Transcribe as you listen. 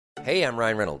Hey, I'm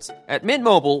Ryan Reynolds. At Mint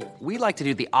Mobile, we like to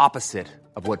do the opposite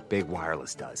of what Big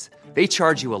Wireless does. They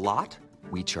charge you a lot,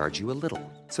 we charge you a little.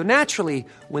 So naturally,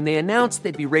 when they announced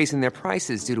they'd be raising their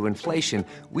prices due to inflation,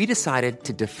 we decided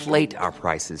to deflate our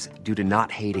prices due to not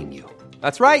hating you.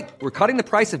 That's right. We're cutting the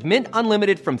price of Mint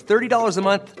Unlimited from $30 a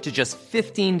month to just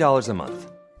 $15 a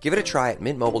month. Give it a try at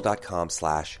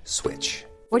mintmobile.com/switch.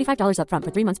 $45 up front for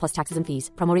 3 months plus taxes and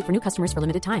fees. Promo rate for new customers for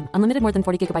limited time. Unlimited more than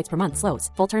 40 gigabytes per month. Slows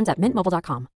full terms at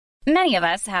mintmobile.com. Many of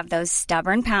us have those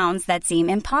stubborn pounds that seem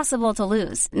impossible to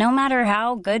lose, no matter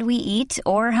how good we eat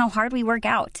or how hard we work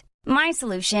out. My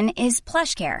solution is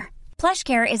PlushCare.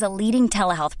 PlushCare is a leading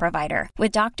telehealth provider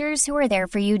with doctors who are there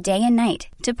for you day and night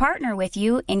to partner with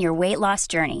you in your weight loss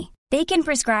journey. They can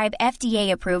prescribe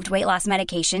FDA-approved weight loss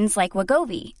medications like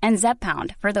Wegovy and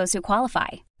Zepbound for those who qualify.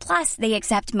 Plus, they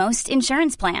accept most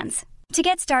insurance plans. To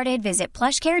get started, visit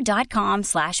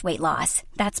plushcare.com/weightloss.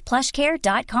 That's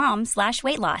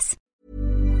plushcare.com/weightloss.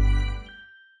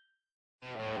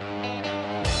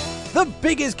 The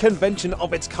biggest convention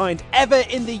of its kind ever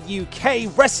in the UK,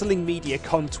 Wrestling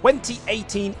MediaCon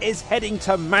 2018 is heading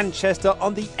to Manchester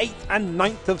on the 8th and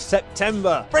 9th of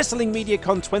September. Wrestling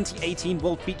MediaCon 2018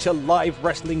 will feature live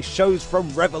wrestling shows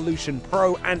from Revolution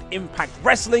Pro and Impact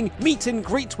Wrestling, meet and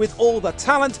greet with all the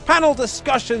talent, panel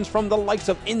discussions from the likes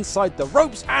of Inside the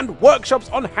Ropes, and workshops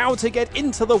on how to get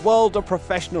into the world of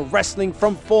professional wrestling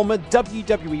from former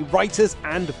WWE writers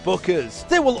and bookers.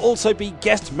 There will also be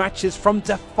guest matches from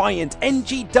Defiant,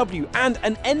 NGW, and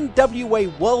an NWA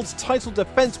World's title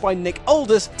defense by Nick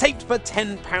Aldis, taped for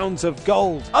 £10 of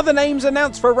gold. Other names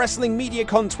announced for Wrestling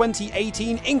MediaCon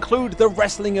 2018 include the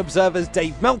Wrestling Observer's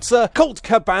Dave Meltzer, Colt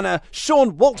Cabana,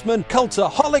 Sean Waltman,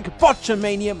 Cultaholic,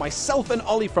 Botchamania, myself and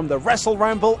Ollie from the Wrestle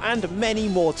Ramble, and many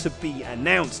more to be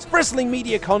announced. Wrestling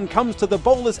MediaCon comes to the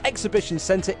Bowlers Exhibition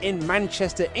Centre in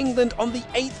Manchester, England on the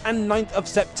 8th and 9th of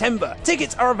September.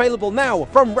 Tickets are available now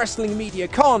from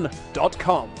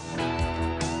WrestlingMediaCon.com.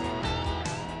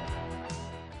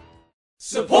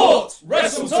 Support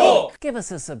Wrestle Talk! Give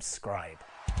us a subscribe.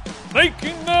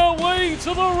 Making their way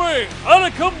to the ring at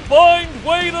a combined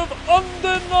weight of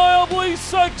undeniably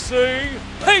sexy,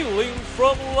 hailing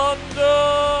from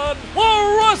London,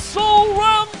 the Wrestle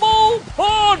Ramble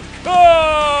Podcast!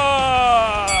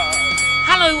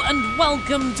 Hello and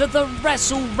welcome to the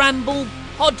Wrestle Ramble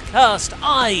Podcast.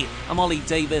 I am Ollie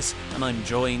Davis and I'm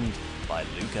joined by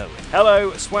Luke Owen.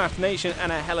 Hello, Swaff Nation,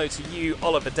 and a hello to you,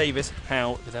 Oliver Davis.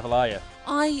 How the devil are you?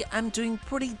 I am doing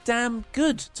pretty damn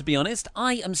good, to be honest.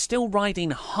 I am still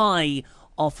riding high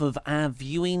off of our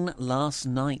viewing last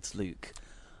night, Luke,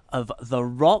 of The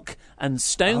Rock and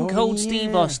Stone Cold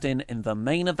Steve Austin in the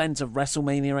main event of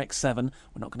WrestleMania X7.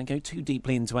 We're not going to go too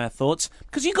deeply into our thoughts,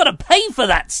 because you've got to pay for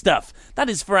that stuff. That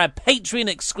is for our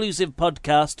Patreon-exclusive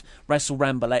podcast, Wrestle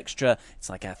Ramble Extra. It's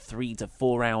like our 3 to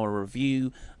 4 hour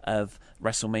review of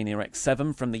WrestleMania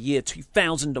X7 from the year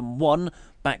 2001,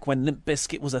 back when Limp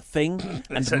Bizkit was a thing,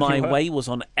 and My Way was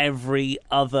on every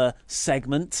other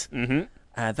segment.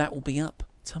 That will be up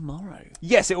tomorrow.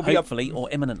 Yes, it will be up. Hopefully, or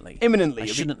imminently. Imminently. I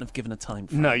shouldn't have given a time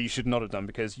frame. No, you should not have done,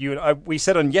 because we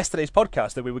said on yesterday's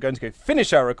podcast that we were going to go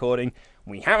finish our recording.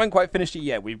 We haven't quite finished it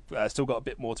yet. We've still got a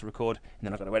bit more to record, and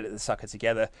then I've got to edit the sucker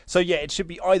together. So yeah, it should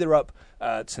be either up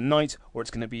tonight, or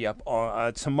it's going to be up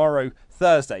on, tomorrow,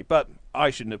 Thursday. But I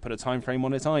shouldn't have put a time frame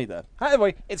on it either.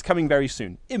 Anyway, it's coming very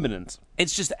soon. Imminent.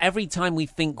 It's just every time we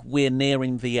think we're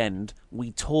nearing the end,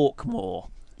 we talk more.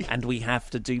 And we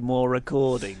have to do more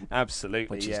recording.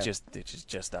 Absolutely, which is just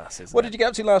us, isn't it? What did you get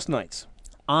up to last night?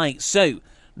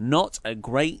 Not a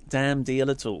great damn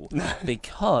deal at all,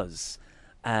 because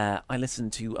I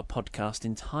listened to a podcast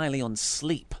entirely on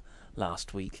sleep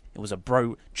last week. It was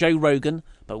Joe Rogan,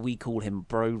 but we call him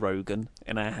Bro Rogan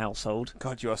in our household.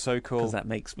 God, you are so cool. Because that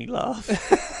makes me laugh.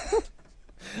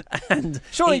 And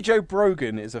surely Joe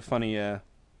Brogan is a funny... No,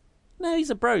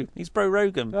 he's a bro. He's Bro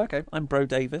Rogan. Okay. I'm Bro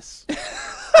Davis.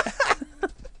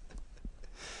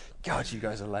 God, you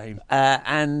guys are lame.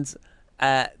 And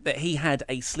that he had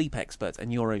a sleep expert, a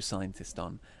neuroscientist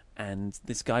on, and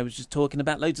this guy was just talking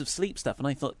about loads of sleep stuff, and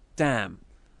I thought, damn,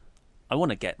 I want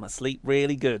to get my sleep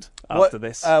really good after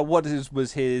this. What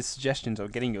was his suggestions on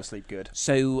getting your sleep good?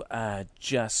 So,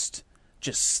 just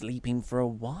sleeping for a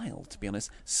while, to be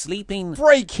honest. Sleeping...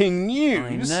 Breaking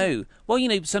news! I know. Well,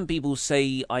 some people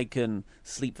say I can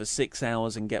sleep for 6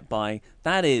 hours and get by.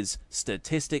 That is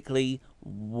statistically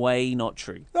way not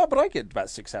true. No, but I get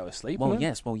about 6 hours sleep. Well,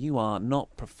 yes. Well, you are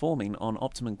not performing on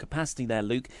optimum capacity there,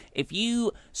 Luke.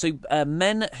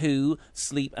 Men who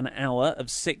sleep an average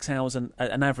of 6 hours a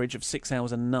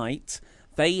night,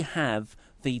 they have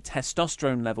the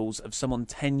testosterone levels of someone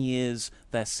 10 years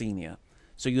their senior.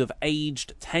 So you have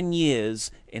aged 10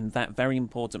 years in that very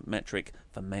important metric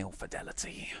for male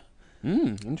fidelity.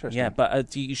 Interesting. Yeah,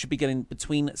 but you should be getting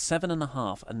between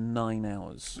 7.5 and 9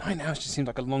 hours. 9 hours just seems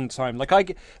like a long time.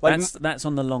 That's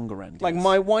on the longer end. Like yes.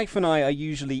 my wife and I are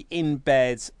usually in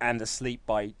bed and asleep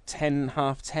by 10,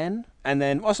 half 10. And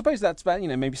then, well, I suppose that's about,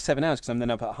 maybe 7 hours because I'm then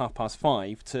up at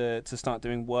 5:30 to start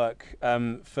doing work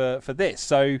for this.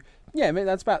 So, yeah, maybe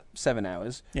that's about 7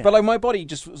 hours. Yeah. But, like, my body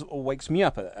just wakes me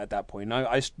up at that point.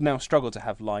 I now struggle to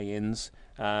have lie-ins.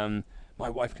 My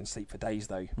wife can sleep for days,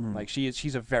 though. Like,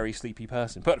 she's a very sleepy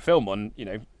person. Put a film on,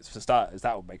 for starters,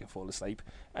 that would make her fall asleep.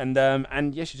 And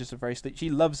yeah, she's just a very sleep.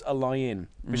 She loves a lie-in.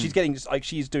 But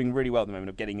she's doing really well at the moment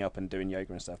of getting up and doing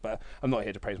yoga and stuff. But I'm not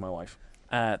here to praise my wife.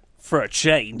 For a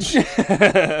change.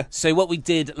 So what we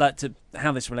did,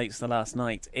 how this relates to last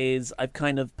night, is I've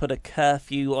kind of put a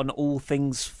curfew on all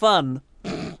things fun.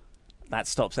 That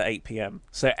stops at 8 p.m.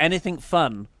 So anything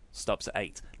fun stops at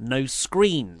 8. No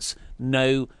screens.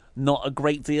 Not a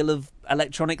great deal of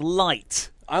electronic light.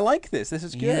 I like this. This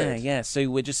is good. Yeah. So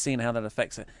we're just seeing how that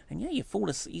affects it. And yeah,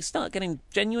 you start getting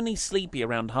genuinely sleepy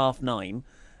around 9:30,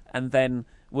 and then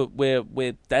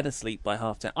we're dead asleep by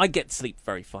 10:30. I get sleep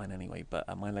very fine anyway,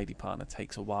 but my lady partner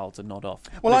takes a while to nod off.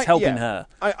 Well, it's helping her.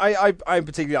 I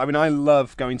particularly, I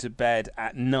love going to bed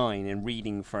at 9 and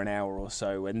reading for an hour or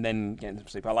so, and then getting to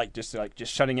sleep. I like just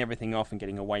shutting everything off and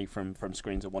getting away from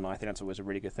screens at one night. I think that's always a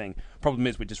really good thing. Problem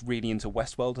is, we're just really into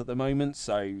Westworld at the moment,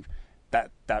 so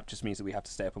that just means that we have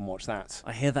to stay up and watch that.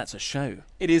 I hear that's a show.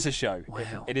 It is a show.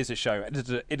 Wow. It is a show.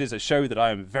 It is a show that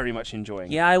I am very much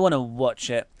enjoying. Yeah, I want to watch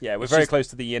it. Yeah, we're very close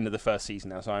to the end of the first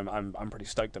season now, so I'm pretty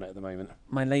stoked on it at the moment.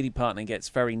 My lady partner gets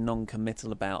very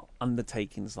non-committal about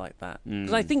undertakings like that.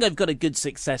 Because I think I've got a good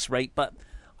success rate, but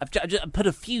I've just put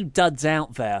a few duds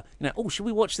out there. Should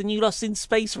we watch the new Lost in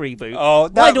Space reboot?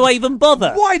 Why do I even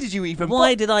bother? Why did you even bother?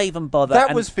 Why did I even bother?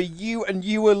 That was for you and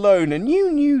you alone, and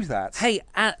you knew that. Hey,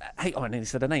 I nearly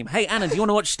said her name. Hey, Anna, do you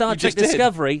want to watch Star Trek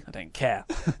Discovery? I don't care.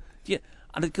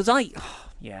 Because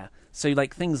yeah. So,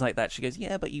 like, things like that. She goes,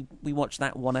 yeah, but we watched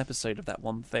that one episode of that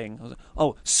one thing. I was like,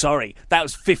 oh, sorry. That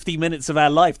was 50 minutes of our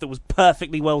life that was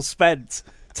perfectly well spent.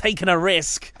 Taking a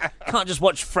risk. Can't just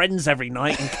watch Friends every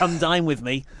night and come dine with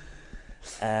me.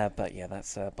 But yeah,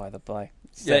 that's by the by.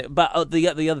 So, yeah. But the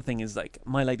other thing is, like,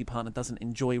 my lady partner doesn't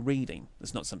enjoy reading.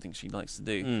 It's not something she likes to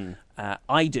do.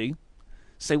 I do.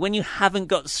 So when you haven't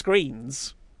got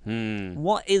screens,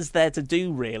 what is there to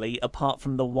do really apart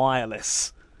from the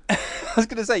wireless? I was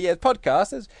going to say, yeah,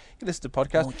 podcasts. You can listen to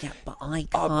podcasts. Oh, yeah, but I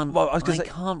can't.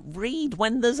 Can't read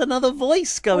when there's another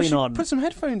voice going on. Put some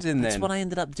headphones in. That's what I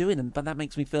ended up doing, but that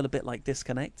makes me feel a bit like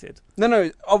disconnected.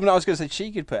 No. I was going to say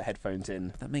she could put headphones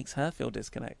in. That makes her feel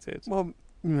disconnected. Well,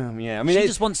 yeah. I mean, she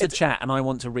just wants to chat, and I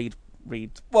want to read.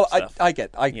 Well, stuff. I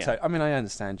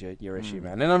understand your issue,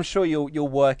 man, and I'm sure you'll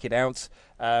work it out.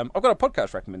 I've got a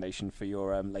podcast recommendation for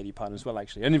your lady partner as well,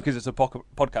 actually, only because it's a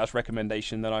podcast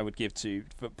recommendation that I would give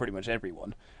for pretty much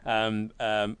everyone. And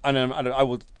I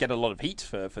will get a lot of heat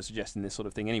for suggesting this sort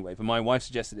of thing anyway, but my wife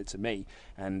suggested it to me,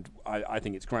 and I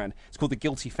think it's grand. It's called the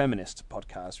Guilty Feminist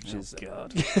Podcast, which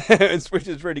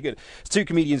is really good. It's two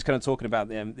comedians kind of talking about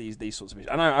these sorts of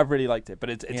issues, and I've really liked it. But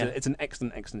it's an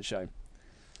excellent show.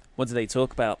 What do they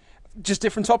talk about? Just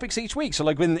different topics each week. So,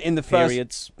 like in the first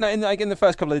periods. No, in the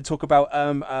first couple, they talk about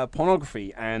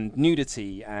pornography and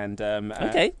nudity and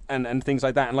and things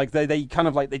like that. And like they kind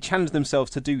of like they challenge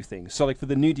themselves to do things. So, like for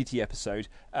the nudity episode,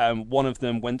 one of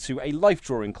them went to a life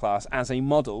drawing class as a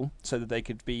model so that they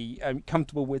could be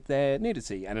comfortable with their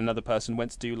nudity, and another person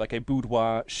went to do like a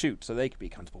boudoir shoot so they could be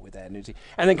comfortable with their nudity,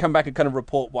 and then come back and kind of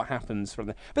report what happens from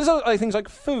there. But there's also like things like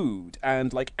food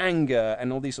and like anger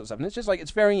and all these sorts of stuff. And it's just like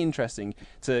it's very interesting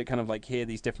to kind of like hear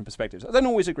these different perspectives. I don't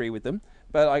always agree with them,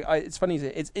 but it's funny.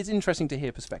 It's interesting to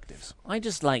hear perspectives. I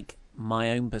just like my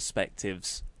own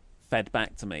perspectives fed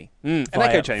back to me an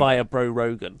echo chamber via Bro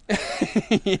Rogan.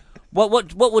 What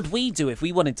would we do if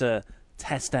we wanted to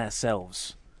test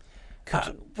ourselves?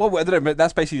 Well, I don't know, but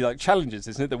that's basically like challenges,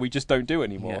 isn't it? That we just don't do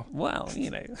anymore. Yeah. Well,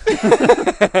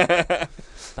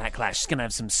 Backlash is going to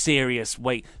have some serious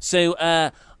weight.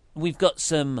 So we've got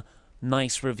some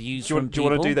nice reviews from people. Do you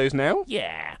want to do those now?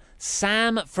 Yeah.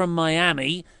 Sam from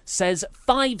Miami says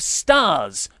 5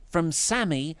 stars from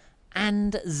Sammy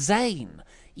and Zane.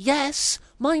 Yes,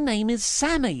 my name is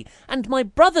Sammy, and my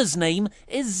brother's name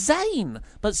is Zane,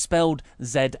 but spelled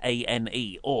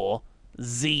Z-A-N-E or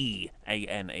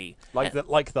Z-A-N-E.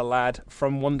 Like the lad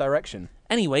from One Direction.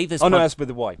 Anyway, this... no, that's with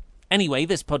the Y. Anyway,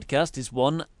 this podcast is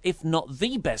one, if not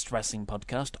the best wrestling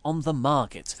podcast on the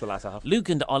market. It's the latter half. Luke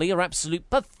and Ollie are absolute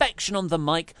perfection on the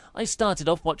mic. I started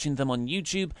off watching them on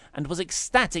YouTube and was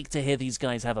ecstatic to hear these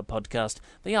guys have a podcast.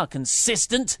 They are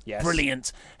consistent,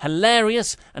 brilliant,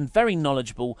 hilarious, and very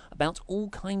knowledgeable about all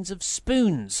kinds of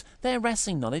spoons. Their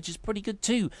wrestling knowledge is pretty good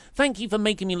too. Thank you for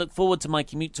making me look forward to my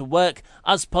commute to work.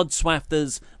 Us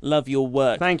Podswafters love your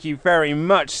work. Thank you very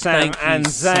much, Sam and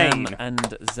Zane. Sam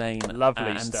and Zane. Lovely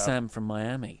and stuff. Sam from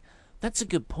Miami. That's a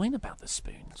good point about the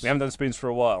spoons. We haven't done spoons for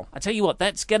a while. I tell you what,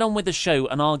 let's get on with the show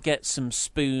and I'll get some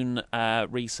spoon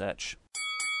research.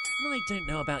 I don't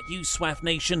know about you, Swaff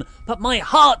Nation, but my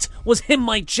heart was in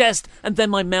my chest and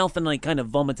then my mouth, and I kind of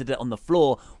vomited it on the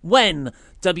floor when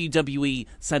WWE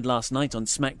said last night on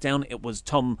SmackDown, it was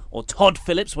Todd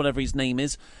Phillips, whatever his name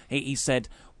is, he said,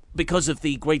 because of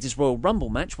the Greatest Royal Rumble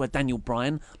match where Daniel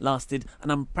Bryan lasted an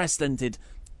unprecedented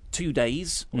 2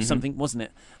 days or something, wasn't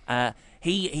it?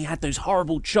 He had those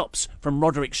horrible chops from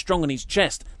Roderick Strong on his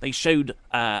chest. They showed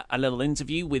a little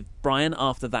interview with Bryan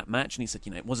after that match, and he said,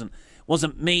 it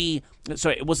wasn't me.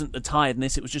 Sorry, it wasn't the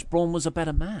tiredness. It was just Braun was a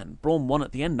better man. Braun won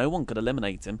at the end. No one could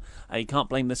eliminate him. You can't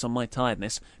blame this on my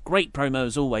tiredness. Great promo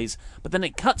as always. But then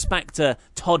it cuts back to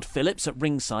Todd Phillips at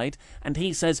ringside, and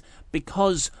he says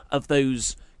because of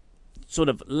those sort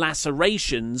of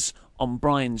lacerations on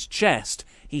Bryan's chest,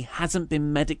 he hasn't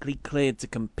been medically cleared to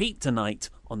compete tonight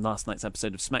on last night's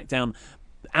episode of SmackDown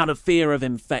out of fear of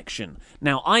infection.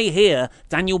 Now, I hear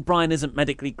Daniel Bryan isn't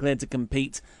medically cleared to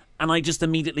compete, and I just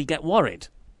immediately get worried.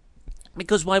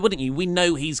 Because why wouldn't you? We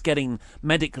know he's getting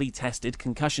medically tested,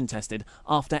 concussion tested,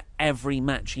 after every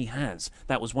match he has.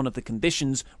 That was one of the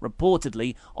conditions,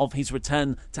 reportedly, of his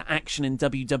return to action in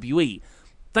WWE.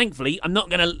 Thankfully, I'm not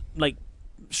going to,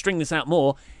 string this out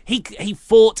more, he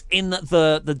fought in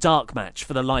the dark match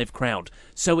for the live crowd,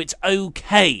 so it's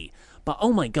okay. But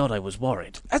oh my god, I was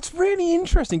worried. That's really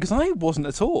interesting because I wasn't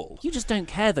at all. You just don't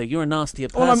care though. You're a nastier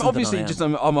person. Well, I'm obviously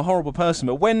than I am. I'm a horrible person.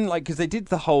 But when because they did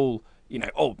the whole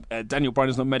Daniel Bryan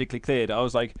is not medically cleared, I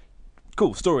was like,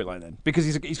 cool storyline then because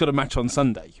he's got a match on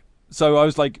Sunday. So I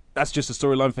was like, that's just a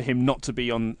storyline for him not to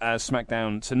be on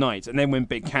SmackDown tonight. And then when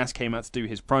Big Cass came out to do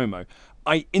his promo,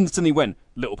 I instantly went,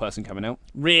 little person coming out.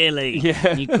 Really?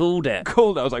 Yeah. You called it.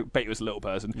 Called it. I was like, bet it was a little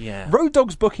person. Yeah. Road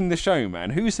Dogg's booking the show,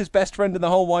 man. Who's his best friend in the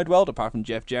whole wide world apart from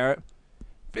Jeff Jarrett?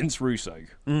 Vince Russo.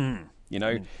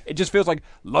 It just feels like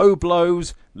low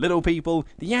blows, little people.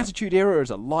 The Attitude Era is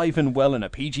alive and well in a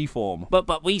PG form.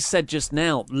 But we said just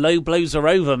now, low blows are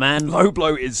over, man. Low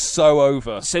blow is so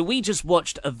over. So we just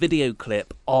watched a video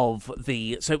clip of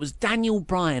so it was Daniel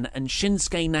Bryan and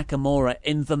Shinsuke Nakamura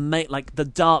in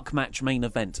the dark match main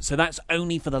event. So that's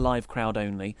only for the live crowd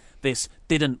only. This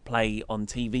didn't play on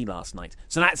TV last night.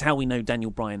 So that's how we know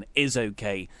Daniel Bryan is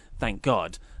okay, thank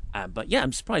God. But yeah,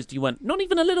 I'm surprised you weren't. Not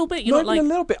even a little bit. Not even a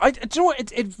little bit. Do you know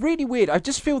what? It's really weird. I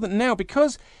just feel that now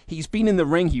because he's been in the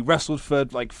ring, he wrestled for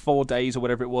 4 days or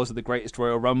whatever it was at the Greatest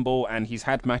Royal Rumble, and he's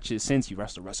had matches since. He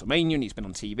wrestled at WrestleMania, and he's been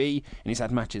on TV, and he's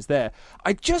had matches there.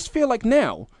 I just feel like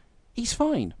now he's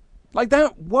fine. Like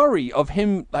that worry of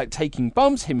him taking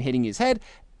bumps, him hitting his head.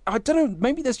 I don't know,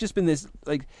 maybe there's just been this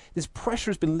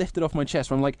pressure has been lifted off my chest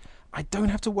where I'm like, I don't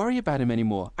have to worry about him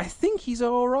anymore. I think he's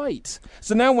all right.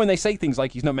 So now when they say things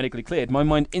like he's not medically cleared, my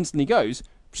mind instantly goes,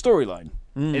 storyline.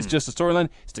 It's just a storyline.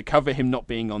 It's to cover him not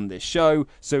being on this show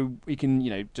so we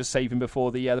can, just save him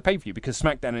before the pay-per-view. Because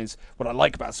SmackDown is, what I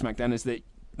like about SmackDown is that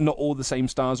not all the same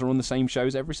stars are on the same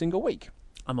shows every single week.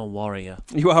 I'm a warrior.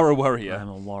 You are a warrior. I'm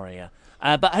a warrior.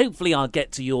 But hopefully I'll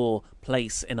get to your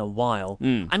place in a while.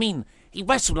 I mean, he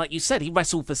wrestled, like you said, he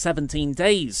wrestled for 17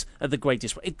 days at the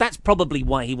Greatest... That's probably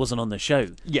why he wasn't on the show.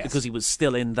 Yes. Because he was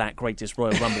still in that Greatest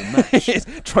Royal Rumble match.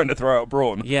 Trying to throw out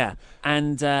Braun. Yeah.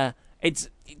 And so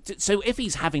if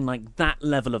he's having that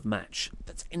level of match,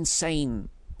 that's insane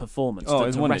performance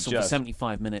to wrestle for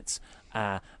 75 minutes.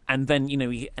 And then,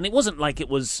 and it wasn't like it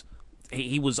was...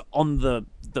 He was on the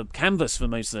canvas for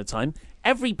most of the time.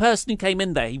 Every person who came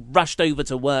in there, he rushed over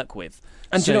to work with.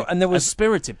 And and there was a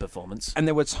spirited performance. And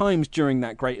there were times during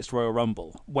that Greatest Royal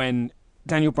Rumble when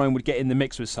Daniel Bryan would get in the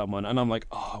mix with someone, and I'm like,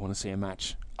 oh, I want to see a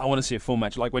match. I want to see a full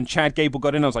match. Like when Chad Gable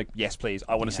got in, I was like, yes, please,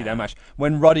 I want to see that match.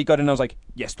 When Roddy got in, I was like,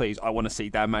 yes, please, I want to see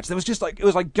that match. There was just it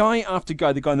was like guy after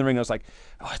guy. The guy in the ring, I was like,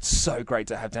 oh, it's so great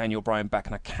to have Daniel Bryan back,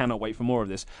 and I cannot wait for more of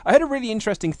this. I had a really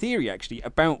interesting theory actually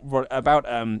about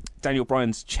Daniel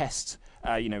Bryan's chest.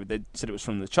 They said it was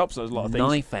from the chops. There was a lot of things.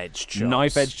 Knife-edge chops.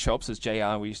 Knife-edge chops, as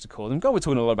JR we used to call them. God, we're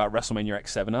talking a lot about WrestleMania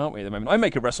X7, aren't we, at the moment? I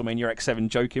make a WrestleMania X7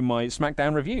 joke in my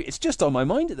SmackDown review. It's just on my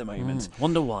mind at the moment.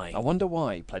 Wonder why. I wonder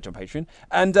why. Pledge on Patreon.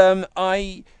 And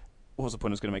what was the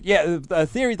point I was going to make? Yeah, the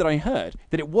theory that I heard,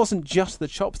 that it wasn't just the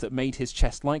chops that made his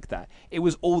chest like that. It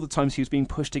was all the times he was being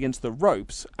pushed against the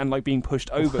ropes and like being pushed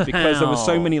over because there were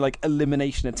so many like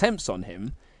elimination attempts on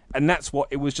him. And that's what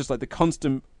it was, just like the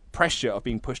constant pressure of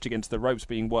being pushed against the ropes,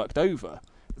 being worked over.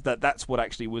 That's what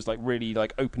actually was like really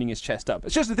like opening his chest up.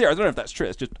 It's just a theory. I don't know if that's true.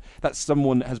 It's just that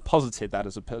someone has posited that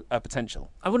as a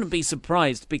potential. I wouldn't be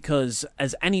surprised, because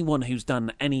as anyone who's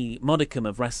done any modicum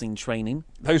of wrestling training,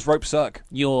 those ropes suck.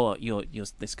 You're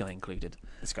this guy included.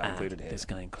 This guy included here. This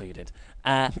guy included.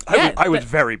 I was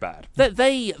very bad.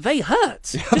 They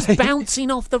hurt. Just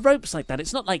bouncing off the ropes like that.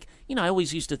 It's not like, I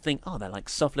always used to think, oh, they're like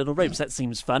soft little ropes. That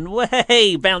seems fun.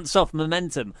 Way, bounce off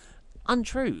momentum.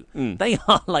 Untrue. They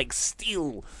are like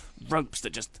steel ropes that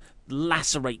just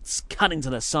lacerates, cut into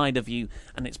the side of you,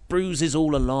 and it's bruises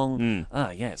all along.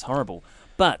 It's horrible.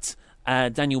 But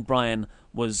Daniel Bryan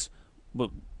was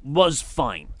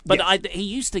fine. But he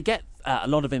used to get a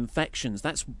lot of infections.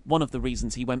 That's one of the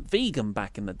reasons he went vegan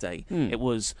back in the day. It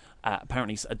was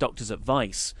apparently a doctor's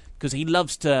advice, because he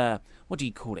loves to, what do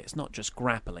you call it? It's not just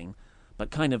grappling, but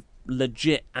kind of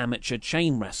legit amateur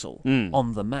chain wrestle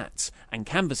on the mats. And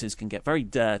canvases can get very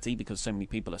dirty because so many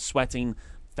people are sweating,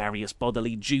 various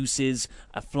bodily juices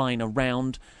are flying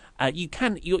around. You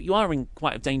are in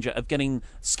quite a danger of getting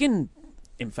skin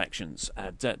infections,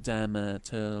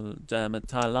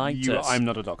 dermatitis. I'm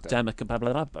not a doctor.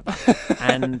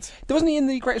 And wasn't he in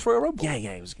the Greatest Royal Rumble? Yeah,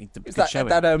 he was. Is that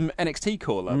NXT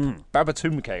caller,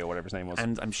 Babatunde or whatever his name was?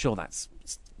 And I'm sure that's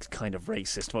kind of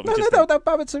racist. What No,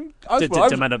 Babatunde. I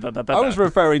was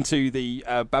referring to the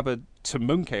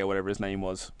Babatunde or whatever his name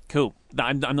was. Cool.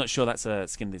 I'm not sure that's a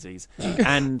skin disease.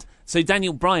 And so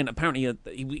Daniel Bryan, apparently,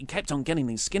 he kept on getting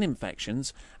these skin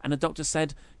infections, and the doctor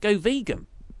said, go vegan.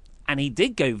 And he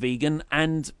did go vegan,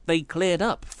 and they cleared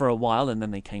up for a while, and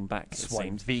then they came back. That's why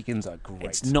vegans are great.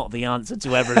 It's not the answer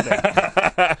to everything.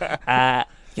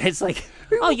 It's like,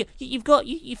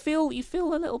 you feel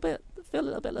a little bit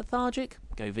lethargic.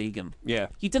 Go vegan. Yeah.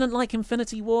 You didn't like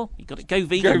Infinity War? You got to go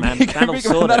vegan, man.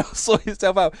 That'll sort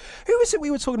itself out. Who was it we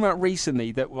were talking about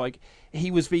recently that like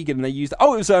he was vegan and they used?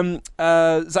 Oh, it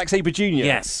was Zack Sabre Jr.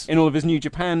 Yes. In all of his New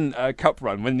Japan Cup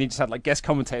run, when he just had like guest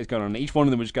commentators going on, and each one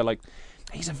of them would just go like,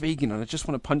 he's a vegan and I just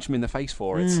want to punch him in the face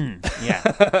for it.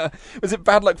 Yeah. Was it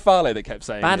Bad Luck Fale that kept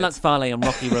saying Bad Luck Fale and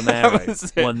Rocky Romero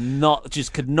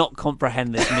could not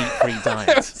comprehend this meat-free diet.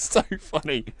 It was so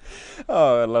funny.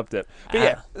 Oh, I loved it.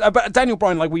 But but Daniel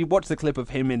Bryan, like we watched the clip of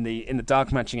him in the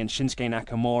dark match against Shinsuke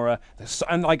Nakamura,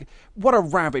 and like what a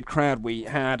rabid crowd we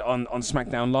had on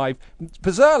SmackDown Live.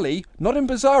 Bizarrely, not in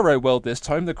Bizarro World this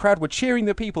time, the crowd were cheering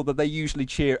the people that they usually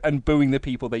cheer and booing the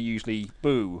people they usually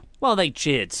boo. Well, they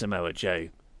cheered Samoa Joe.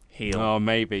 Heel. Oh,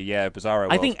 maybe, yeah, Bizarro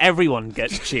World. I think everyone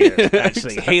gets cheered,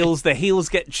 actually. The heels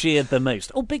get cheered the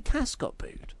most. Oh, Big Cass got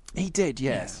booed. He did,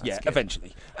 yes. Yeah, good.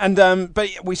 Eventually. And but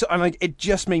we saw, and like it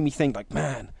just made me think, like,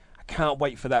 man, I can't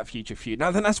wait for that future feud.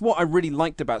 Now, then that's what I really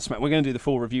liked about SmackDown. We're going to do the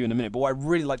full review in a minute, but what I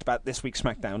really liked about this week's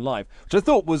SmackDown Live, which I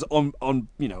thought was on on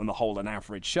the whole an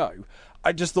average show.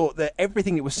 I just thought that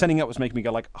everything it was setting up was making me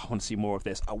go like, I want to see more of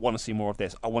this. I want to see more of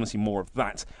this. I want to see more of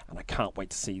that. And I can't wait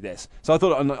to see this. So I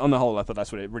thought on the whole, I thought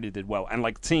that's what it really did well. And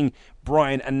like seeing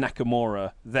Bryan and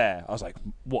Nakamura there, I was like,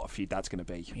 what a feud that's going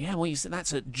to be. Yeah, well,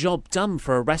 that's a job done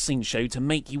for a wrestling show to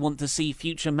make you want to see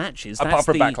future matches. Apart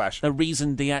from Backlash. The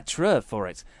reason d'etre for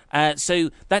it.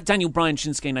 So that Daniel Bryan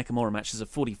Shinsuke Nakamura match is a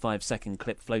 45-second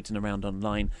clip floating around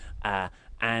online.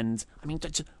 And I mean,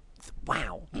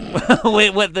 wow.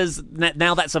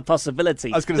 Now that's a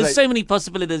possibility. There's so many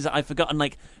possibilities that I've forgotten.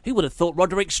 Like, who would have thought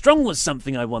Roderick Strong was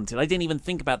something I wanted? I didn't even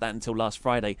think about that until last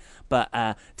Friday. But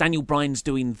Daniel Bryan's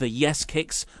doing the yes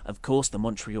kicks. Of course, the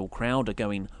Montreal crowd are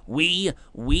going, we.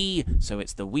 So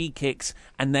it's the we kicks.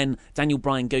 And then Daniel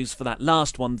Bryan goes for that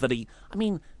last one that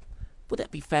would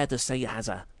it be fair to say it has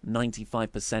a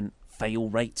 95% fail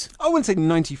rate? I wouldn't say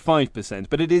 95%,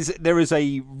 but there is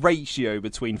a ratio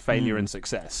between failure and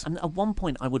success. And at one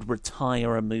point, I would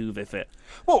retire a move if it.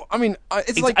 Well, I mean,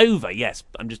 it's like over. Yes,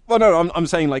 I'm just. Well, no, I'm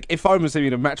saying like if I was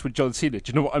in a match with John Cena, do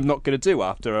you know what I'm not going to do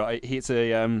after he hits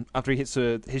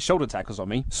his shoulder tackles on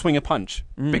me? Swing a punch,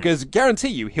 because guarantee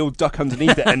you he'll duck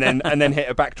underneath it and then hit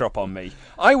a backdrop on me.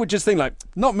 I would just think like,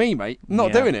 not me, mate,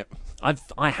 not doing it.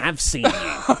 I have seen you.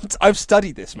 I've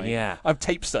studied this, mate. Yeah. I've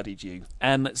tape studied you.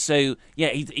 So yeah,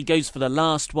 he goes for the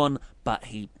last one, but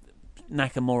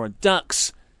Nakamura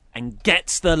ducks and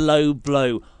gets the low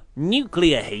blow.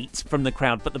 Nuclear heat from the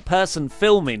crowd, but the person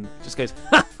filming just goes,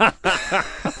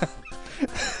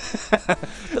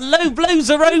 The low blows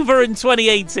are over in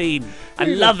 2018. I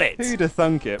love it. Who'd have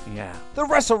thunk it? Yeah. The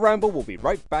Wrestle Ramble will be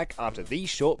right back after these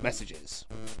short messages.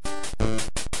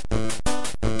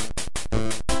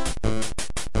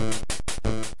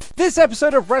 This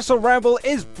episode of Wrestle Ramble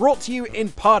is brought to you in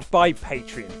part by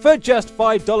Patreon. For just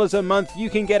 $5 a month, you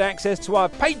can get access to our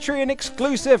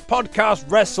Patreon-exclusive podcast,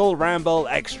 Wrestle Ramble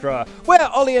Extra, where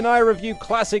Ollie and I review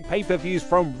classic pay-per-views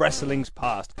from wrestling's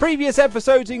past. Previous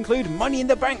episodes include Money in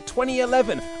the Bank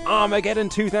 2011, Armageddon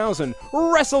 2000,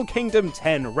 Wrestle Kingdom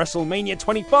 10, WrestleMania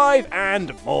 25,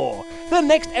 and more. The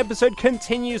next episode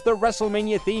continues the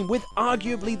WrestleMania theme with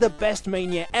arguably the best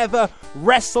Mania ever,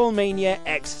 WrestleMania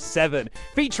X7,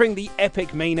 featuring the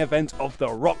epic main event of The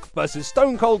Rock vs.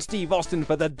 Stone Cold Steve Austin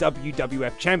for the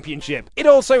WWF Championship. It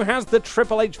also has the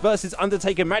Triple H vs.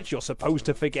 Undertaker match you're supposed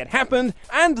to forget happened,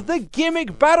 and the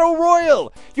Gimmick Battle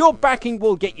Royal. Your backing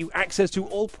will get you access to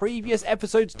all previous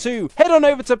episodes too. Head on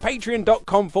over to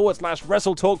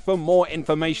patreon.com/WrestleTalk for more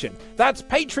information. That's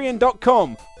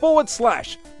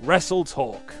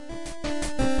patreon.com/WrestleTalk.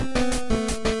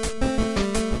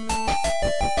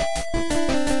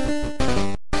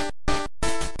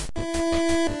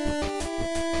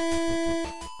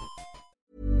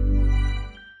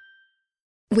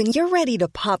 When you're ready to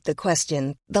pop the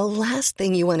question, the last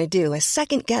thing you want to do is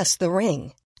second-guess the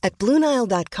ring. At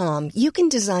BlueNile.com, you can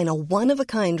design a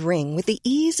one-of-a-kind ring with the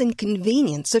ease and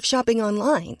convenience of shopping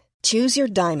online. Choose your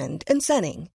diamond and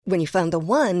setting. When you find the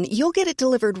one, you'll get it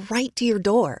delivered right to your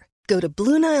door. Go to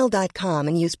BlueNile.com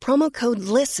and use promo code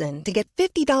LISTEN to get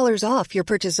 $50 off your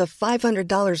purchase of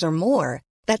 $500 or more.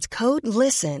 That's code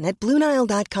LISTEN at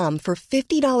BlueNile.com for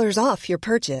 $50 off your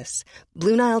purchase.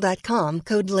 BlueNile.com,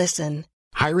 code LISTEN.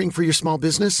 Hiring for your small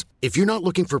business? If you're not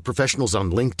looking for professionals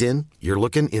on LinkedIn, you're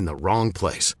looking in the wrong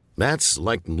place. That's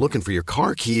like looking for your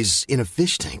car keys in a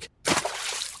fish tank.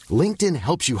 LinkedIn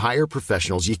helps you hire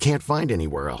professionals you can't find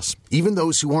anywhere else, even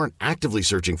those who aren't actively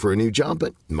searching for a new job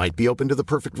but might be open to the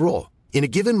perfect role. In a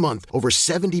given month, over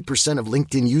 70% of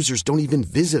LinkedIn users don't even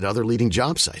visit other leading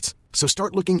job sites. So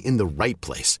start looking in the right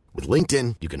place. With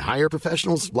LinkedIn, you can hire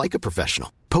professionals like a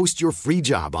professional. Post your free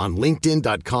job on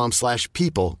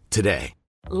linkedin.com/people today.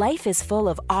 Life is full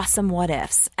of awesome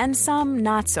what-ifs, and some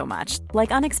not so much,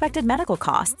 like unexpected medical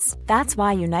costs. That's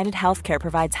why United Healthcare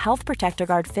provides Health Protector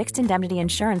Guard fixed indemnity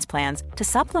insurance plans to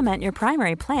supplement your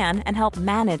primary plan and help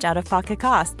manage out-of-pocket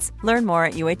costs. Learn more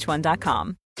at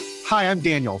UH1.com. Hi, I'm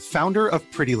Daniel, founder of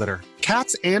Pretty Litter.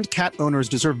 Cats and cat owners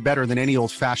deserve better than any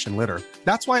old-fashioned litter.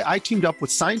 That's why I teamed up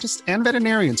with scientists and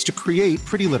veterinarians to create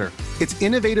Pretty Litter. Its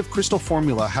innovative crystal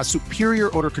formula has superior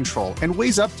odor control and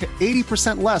weighs up to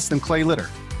 80% less than clay litter.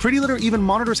 Pretty Litter even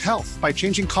monitors health by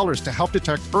changing colors to help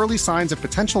detect early signs of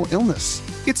potential illness.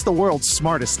 It's the world's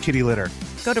smartest kitty litter.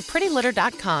 Go to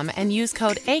prettylitter.com and use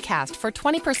code ACAST for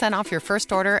 20% off your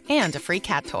first order and a free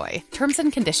cat toy. Terms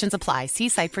and conditions apply. See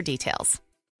site for details.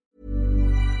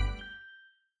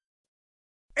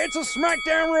 It's a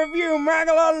SmackDown review,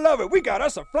 Maggle. I love it. We got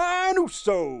us a flying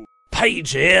Uso.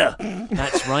 Paige here.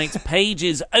 That's right. Paige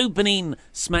is opening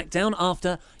SmackDown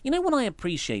after... You know what I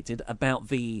appreciated about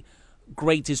the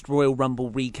greatest Royal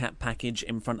Rumble recap package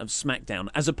in front of SmackDown,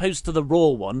 as opposed to the Raw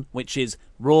one, which is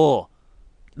Raw.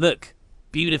 Look,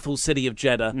 beautiful city of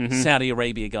Jeddah, Saudi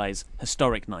Arabia, guys.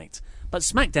 Historic night. But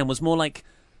SmackDown was more like...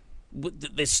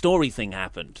 this story thing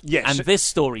happened. Yeah, and this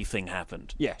story thing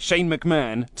happened. Yeah, Shane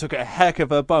McMahon took a heck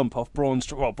of a bump off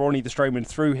Brawny the Strowman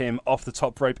threw him off the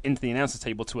top rope into the announcer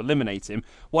table to eliminate him.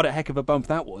 What a heck of a bump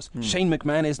that was. Shane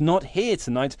McMahon is not here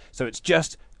tonight, so it's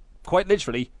just, quite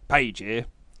literally, Paige here.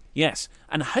 Yes,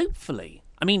 and hopefully,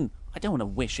 I mean, I don't want to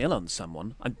wish ill on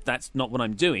someone. That's not what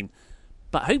I'm doing.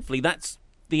 But hopefully that's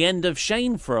the end of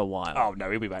Shane for a while. Oh, no,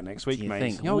 he'll be back next week, Do you mate.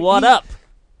 think? What up?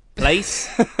 Place,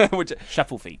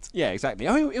 shuffle feet. Yeah, exactly.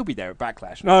 Oh, he'll be there at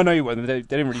Backlash. No, he won't. They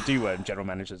didn't really do general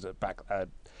managers at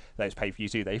those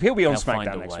pay-per-views, do they? He'll be on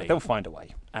SmackDown next week. They'll find a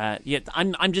way. Yeah,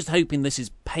 I'm just hoping this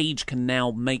is Paige can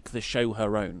now make the show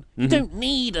her own. You don't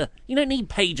need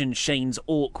Paige and Shane's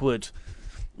awkward.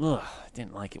 Ugh, I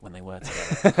didn't like it when they were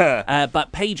together.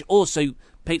 But Paige also,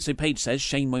 Paige says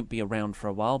Shane won't be around for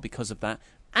a while because of that,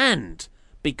 and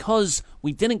because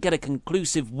we didn't get a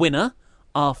conclusive winner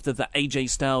after the AJ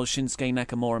Styles Shinsuke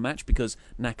Nakamura match, because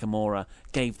Nakamura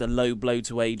gave the low blow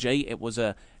to AJ. It was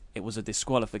a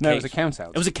disqualification. No, it was a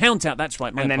count-out. It was a count-out, that's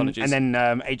right, my apologies. And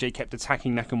then AJ kept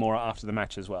attacking Nakamura after the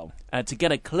match as well. To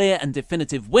get a clear and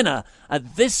definitive winner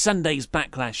at this Sunday's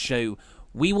Backlash show,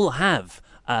 we will have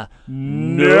a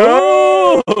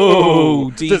DQ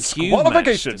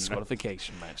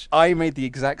disqualification match. I made the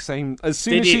exact same. As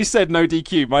soon as she said no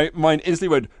DQ, mine instantly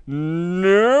went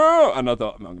no, and I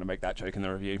thought I'm not going to make that joke in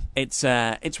the review. It's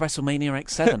WrestleMania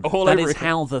X7. That is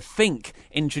how the Think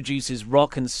introduces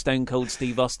Rock and Stone Cold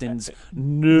Steve Austin's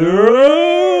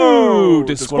no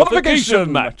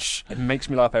disqualification match. It makes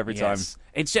me laugh every time.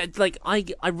 It's just, like I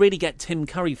really get Tim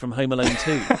Curry from Home Alone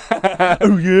 2.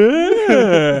 Oh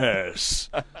yes.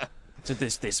 So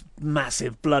this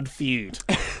massive blood feud,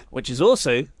 which is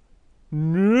also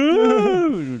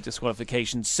no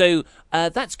disqualification. So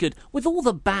that's good. With all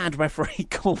the bad referee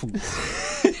calls,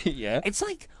 Yeah. it's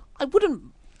like I wouldn't.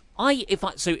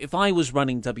 If I was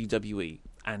running WWE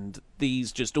and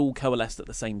these just all coalesced at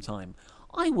the same time,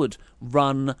 I would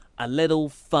run a little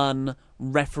fun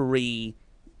referee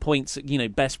points,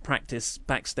 best practice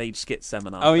backstage skit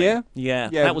seminar. Oh, thing. yeah?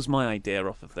 Yeah, that was my idea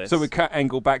off of this. So with Kurt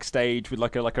Angle backstage with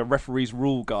like a referee's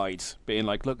rule guide, being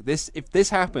like, look, if this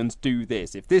happens, do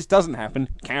this. If this doesn't happen,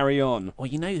 carry on. Well,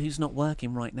 you know who's not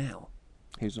working right now?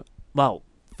 Who's not? Well,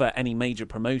 for any major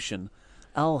promotion,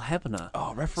 Earl Hebner.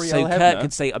 Oh, referee so Earl Hebner. Kurt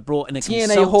could say, I brought in a TNA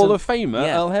consultant. Hall of Famer,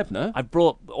 Yeah. Earl Hebner. I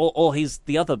brought, or he's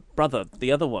the other brother,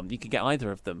 the other one. You could get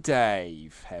either of them.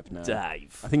 Dave Hebner.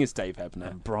 Dave. I think it's Dave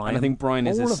Hebner. And Brian. And I think Brian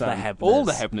is all his of son. the Hebners. All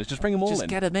the Hebners. Just bring them all Just in.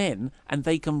 get them in, and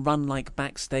they can run like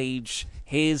backstage.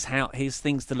 Here's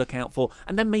things to look out for,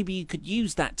 and then maybe you could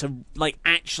use that to like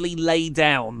actually lay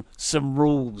down some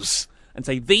rules and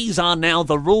say these are now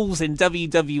the rules in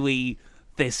WWE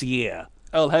this year.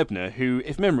 Earl Hebner, who,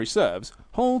 if memory serves,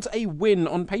 holds a win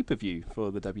on pay-per-view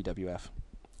for the WWF.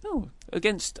 Oh,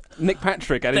 against Nick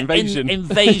Patrick at the Invasion.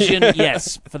 Invasion,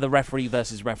 yes, for the referee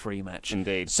versus referee match.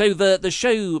 Indeed. So the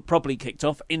show probably kicked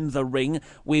off in the ring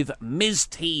with Miz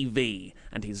TV,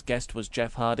 and his guest was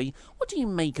Jeff Hardy. What do you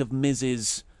make of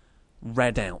Miz's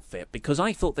red outfit? Because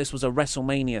I thought this was a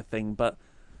WrestleMania thing, but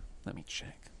let me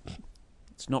check.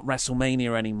 It's not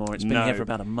WrestleMania anymore. It's been here for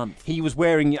about a month. He was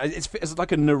wearing it's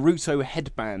like a Naruto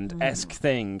headband-esque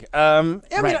thing.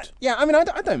 Red.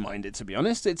 I don't mind it, to be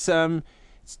honest.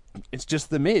 It's just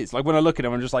the Miz. Like when I look at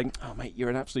him, I'm just like, oh mate, you're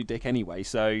an absolute dick anyway.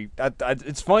 So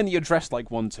it's fine that you're dressed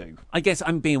like one too. I guess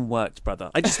I'm being worked,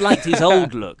 brother. I just liked his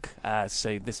old look.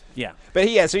 So this, yeah. But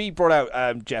so he brought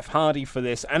out Jeff Hardy for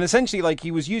this, and essentially like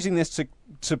he was using this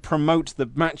to promote the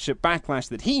match at Backlash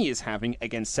that he is having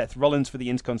against Seth Rollins for the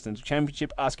Intercontinental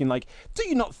Championship, asking like, do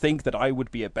you not think that I would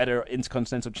be a better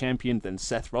Intercontinental Champion than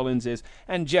Seth Rollins is?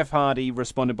 And Jeff Hardy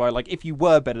responded by like, if you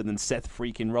were better than Seth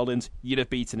freaking Rollins, you'd have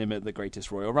beaten him at the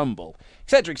Greatest Royal Rumble,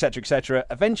 etc., etc., etc.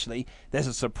 Eventually, there's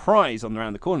a surprise on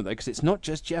around the corner though, because it's not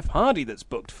just Jeff Hardy that's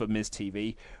booked for Miz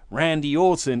TV. Randy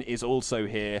Orton is also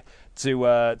here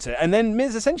and then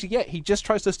Miz essentially, he just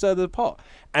tries to stir the pot.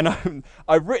 And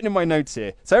I've written in my notes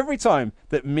here, so every time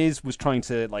that Miz was trying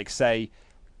to like say,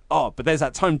 oh, but there's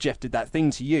that time Jeff did that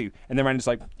thing to you, and then Randy's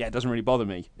like, yeah, it doesn't really bother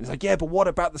me. And it's like, yeah, but what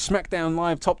about the SmackDown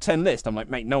Live top 10 list? I'm like,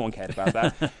 mate, no one cared about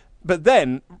that. But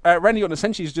then Randy Orton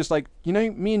essentially is just like,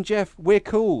 me and Jeff, we're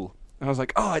cool. And I was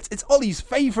like, oh, it's Ollie's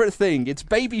favourite thing. It's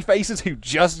baby faces who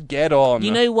just get on.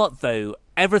 You know what, though?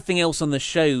 Everything else on the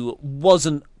show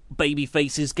wasn't baby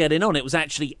faces getting on. It was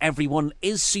actually everyone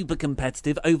is super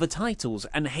competitive over titles.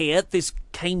 And here, this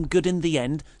came good in the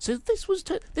end. So this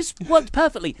worked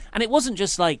perfectly. And it wasn't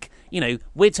just like,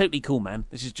 we're totally cool, man.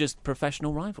 This is just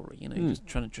professional rivalry. Just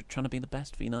trying to be the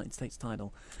best for the United States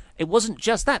title. It wasn't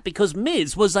just that, because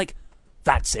Miz was like,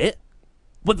 that's it.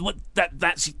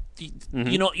 That's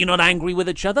you're not angry with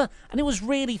each other, and it was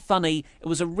really funny. It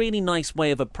was a really nice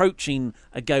way of approaching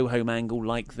a go home angle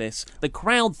like this. The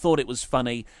crowd thought it was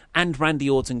funny, and Randy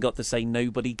Orton got to say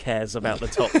nobody cares about the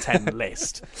top 10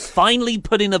 list. Finally,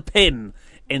 putting a pin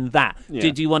in that. Yeah.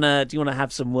 Do you want to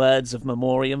have some words of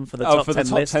memoriam for the top 10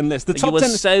 list? 10 list. The top you were 10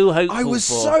 so hopeful. I was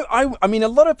for. I mean, a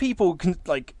lot of people can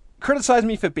criticize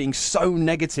me for being so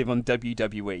negative on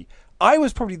WWE. I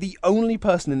was probably the only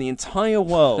person in the entire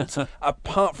world,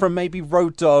 apart from maybe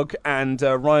Road Dogg and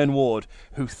Ryan Ward,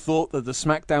 who thought that the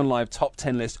SmackDown Live top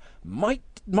 10 list might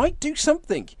do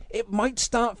something. It might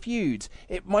start feuds.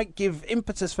 It might give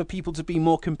impetus for people to be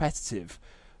more competitive.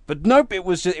 But nope, it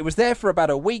was there for about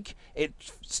a week. It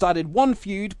started one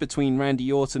feud between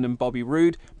Randy Orton and Bobby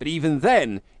Roode, but even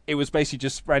then, it was basically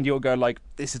just Randy Orton going like,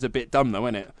 this is a bit dumb though,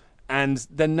 isn't it? And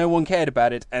then no one cared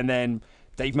about it, and then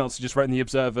Dave Meltzer just wrote in The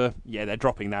Observer, yeah, they're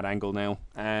dropping that angle now.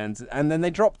 And then they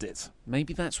dropped it.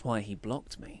 Maybe that's why he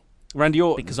blocked me. Randy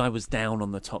Orton. Because I was down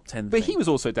on the top 10 But thing. he was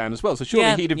also down as well, so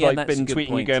surely he'd have been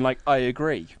tweeting you going like, I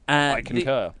agree, I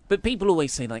concur. But people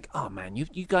always say like, oh man,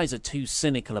 you guys are too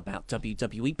cynical about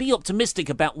WWE. Be optimistic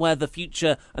about where the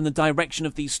future and the direction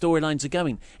of these storylines are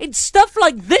going. It's stuff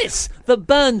like this that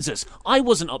burns us. I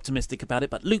wasn't optimistic about it,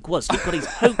 but Luke was. Luke got his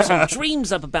hopes and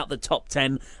dreams up about the top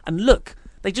 10, and look,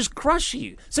 they just crush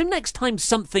you. So next time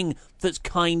something that's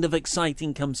kind of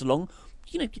exciting comes along,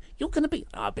 you're going to be,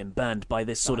 I've been burned by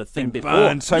this sort of thing before.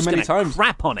 Burned so I'm just many gonna times.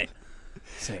 Crap on it.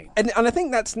 And I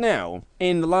think that's now,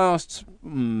 in the last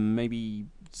maybe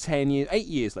 8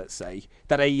 years, let's say,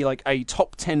 that a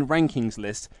top 10 rankings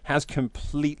list has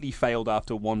completely failed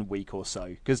after 1 week or so.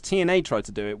 Because TNA tried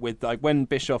to do it with, when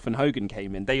Bischoff and Hogan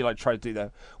came in, they tried to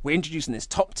do we're introducing this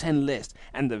top 10 list,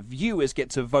 and the viewers get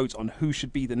to vote on who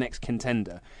should be the next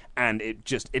contender. And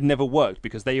it never worked,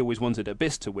 because they always wanted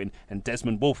Abyss to win, and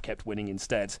Desmond Wolfe kept winning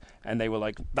instead. And they were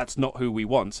like, that's not who we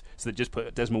want. So they just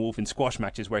put Desmond Wolfe in squash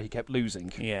matches where he kept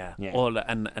losing. Yeah. Yeah.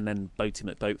 And then Boaty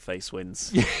McBoatface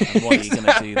wins. And what are you going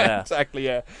to do there? Exactly,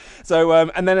 yeah. So,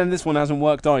 and this one hasn't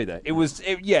worked either.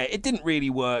 It didn't really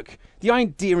work. The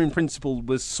idea in principle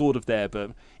was sort of there,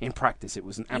 but in practice it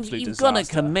was an absolute disaster. You've got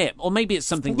to commit. Or maybe it's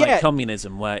something like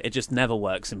communism, where it just never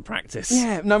works in practice.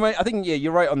 Yeah, no, I think,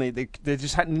 you're right on they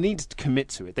just needed to commit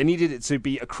to it. They needed it to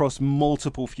be across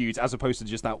multiple feuds, as opposed to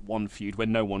just that one feud where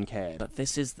no one cared. But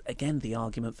this is, again, the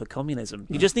argument for communism.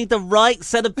 You just need the right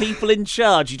set of people in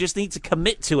charge. You just need to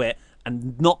commit to it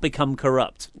and not become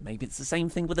corrupt. Maybe it's the same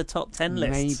thing with the top 10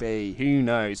 lists. Maybe, who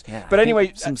knows? Yeah, but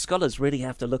anyway, some scholars really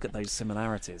have to look at those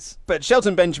similarities. But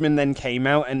Shelton Benjamin then came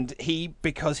out, and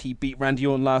because he beat Randy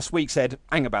Orton last week, said,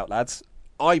 "Hang about, lads.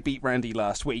 I beat Randy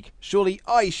last week. Surely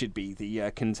I should be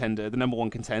the contender, the number one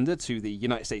contender to the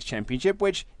United States Championship,"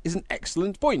 which is an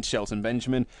excellent point, Shelton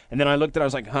Benjamin. And then I looked at it, I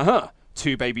was like, haha.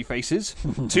 2 baby faces,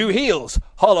 2 heels.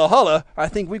 Holla, holla. I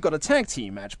think we've got a tag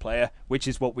team match, player, which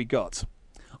is what we got.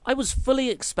 I was fully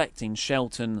expecting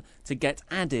Shelton to get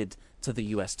added to the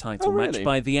US title match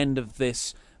by the end of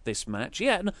this match.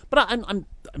 Yeah, but I'm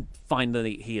fine that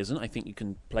he isn't. I think you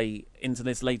can play into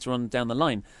this later on down the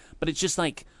line. But it's just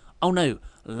like, oh no,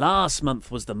 last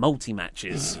month was the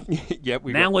multi-matches.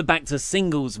 We're back to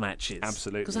singles matches.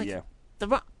 Absolutely, yeah.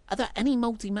 Are there any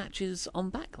multi-matches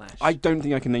on Backlash? I don't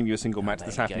think I can name you a single match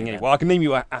that's happening anyway. Well, I can name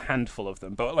you a handful of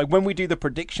them. But when we do the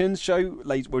predictions show,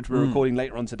 which we're recording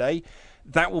later on today,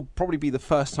 that will probably be the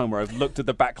first time where I've looked at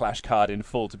the Backlash card in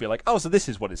full to be like, oh, so this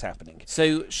is what is happening.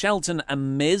 So Shelton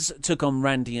and Miz took on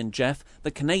Randy and Jeff.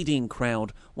 The Canadian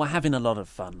crowd were having a lot of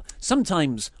fun.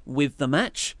 Sometimes with the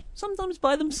match, sometimes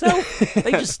by themselves.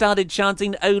 They just started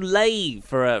chanting "Olay"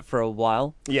 for a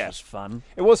while. Yeah, it was fun.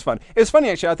 It was fun. It was funny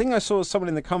actually. I think I saw someone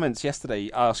in the comments yesterday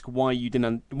ask why you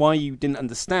didn't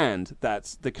understand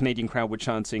that the Canadian crowd were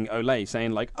chanting "Olay,"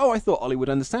 saying like, "Oh, I thought Ollie would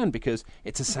understand because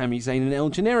it's a Sami Zayn and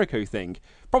El Generico thing."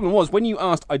 Problem was, when you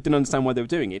asked, I didn't understand why they were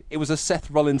doing it. It was a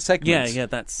Seth Rollins segment. Yeah,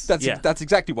 that's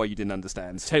exactly why you didn't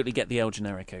understand. Totally get the El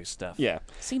Generico stuff. Yeah.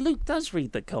 See, Luke does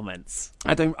read the comments.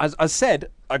 I don't. As I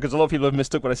said, because a lot of people have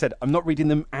mistook what I said. I'm not reading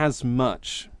them as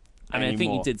much. I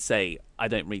think you did say I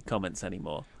don't read comments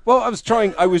anymore. Well, I was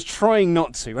trying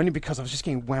not to, only because I was just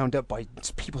getting wound up by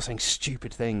people saying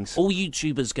stupid things. All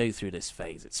YouTubers go through this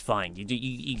phase. It's fine.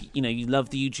 You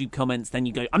love the YouTube comments, then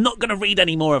you go, I'm not going to read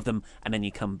any more of them, and then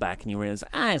you come back and you realise,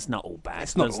 it's not all bad.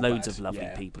 There's loads of lovely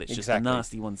people. It's just the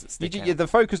nasty ones that stick out. The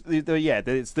focus,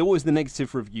 it's always the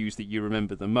negative reviews that you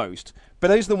remember the most. But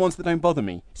those are the ones that don't bother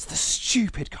me. It's the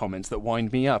stupid comments that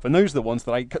wind me up, and those are the ones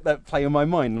that play on my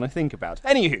mind and I think about.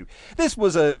 Anywho, this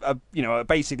was a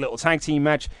basic little tag team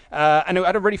match. And it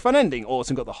had a really fun ending.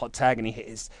 Orton got the hot tag and he hit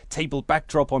his table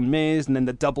backdrop on Miz, and then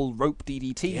the double rope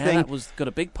DDT thing. Yeah, that got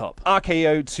a big pop.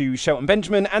 RKO to Shelton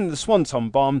Benjamin and the Swanton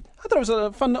Bomb. I thought it was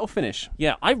a fun little finish.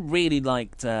 Yeah, I really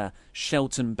liked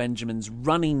Shelton Benjamin's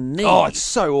running knee. Oh, it's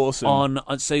so awesome.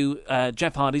 So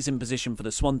Jeff Hardy's in position for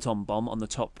the Swanton Bomb on the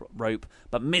top rope,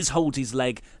 but Miz holds his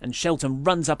leg and Shelton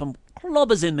runs up and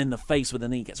clobbers him in the face with a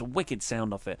knee. Gets a wicked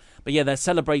sound off it. But yeah, they're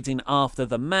celebrating after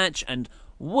the match, and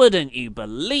wouldn't you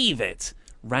believe it,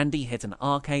 Randy hit an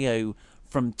RKO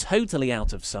from totally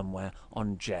out of somewhere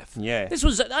on Jeff. Yeah. This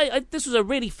was a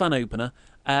really fun opener,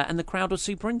 and the crowd was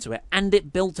super into it, and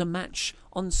it built a match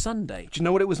on Sunday. Do you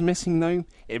know what it was missing, though?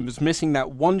 It was missing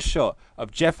that one shot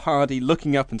of Jeff Hardy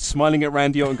looking up and smiling at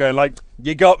Randy Orton going like,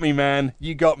 you got me, man.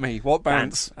 You got me. What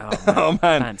pants? Oh,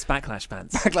 man. Pants. Backlash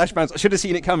pants. Backlash pants. I should have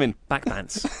seen it coming. Back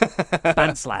pants.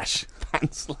 Band slash.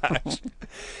 Band slash.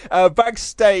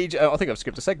 Backstage, I think I've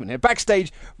skipped a segment here.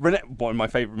 Backstage, Renee, one of my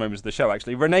favourite moments of the show,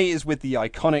 actually. Renee is with the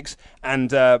Iconics,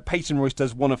 and Peyton Royce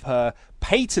does one of her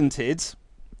patented...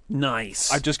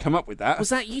 Nice. I've just come up with that. Was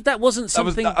that you? That wasn't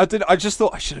something... I just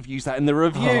thought I should have used that in the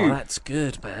review. Oh, that's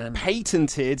good, man.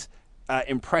 Patented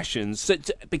impressions. So,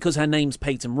 because her name's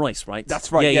Peyton Royce, right? That's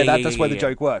right. That's where the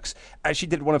joke works. She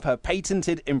did one of her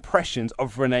patented impressions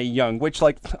of Renee Young, which,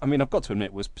 I've got to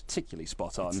admit, was particularly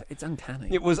spot on. It's uncanny.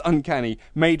 It was uncanny.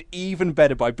 Made even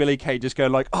better by Billy Kay just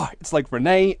going like, oh, it's like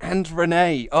Renee and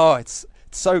Renee. Oh, it's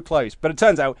so close. But it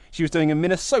turns out she was doing a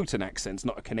Minnesotan accent,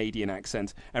 not a Canadian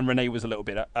accent, and Renee was a little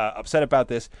bit upset about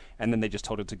this, and then they just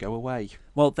told her to go away.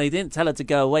 Well, they didn't tell her to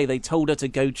go away. They told her to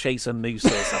go chase a moose or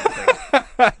something.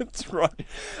 That's right.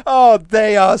 Oh,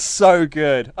 they are so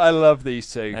good. I love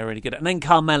these two. They're really good. And then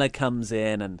Carmella comes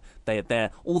in, and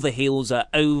they're all the heels are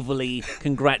overly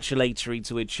congratulatory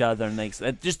to each other, and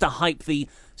they're just to hype the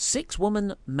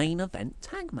 6-woman main event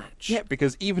tag match. Yeah,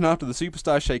 because even after the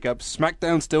Superstar shake-up,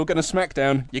 SmackDown's still going to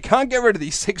SmackDown. You can't get rid of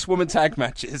these 6-woman tag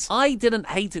matches. I didn't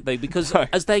hate it, though, because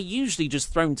as they're usually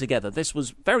just thrown together, this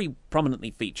was very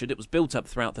prominently featured. It was built up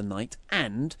throughout the night,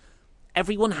 and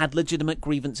everyone had legitimate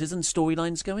grievances and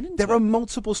storylines going into There are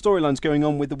multiple storylines going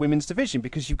on with the women's division,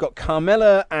 because you've got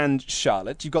Carmella and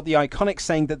Charlotte. You've got the Iconics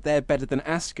saying that they're better than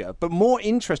Asuka. But more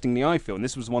interestingly, I feel, and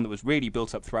this was one that was really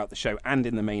built up throughout the show and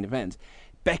in the main event,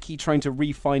 Becky trying to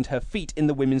re-find her feet in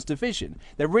the women's division.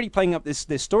 They're really playing up this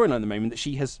storyline at the moment that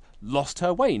she has lost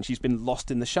her way and she's been lost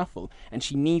in the shuffle, and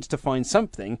she needs to find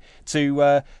something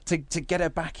to get her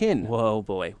back in. Whoa,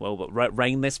 boy.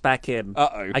 Rein this back in.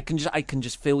 Uh-oh. I can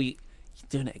just feel you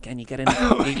doing it again. You get in.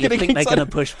 You think they're going to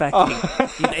push Becky.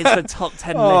 It's the top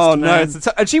 10 list. Oh, man.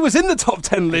 no. And she was in the top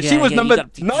 10 list. She was number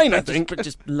 9, I think.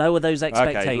 Just lower those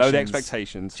expectations. Okay, lower the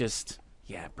expectations. Just...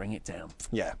 yeah, bring it down.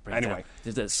 Yeah, anyway.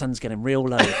 The sun's getting real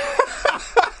low.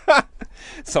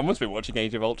 Someone's been watching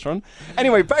Age of Ultron.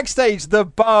 Anyway, backstage, the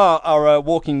Bar are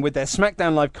walking with their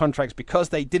SmackDown Live contracts because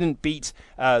they didn't beat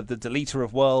the Deleter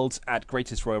of Worlds at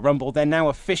Greatest Royal Rumble. They're now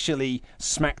officially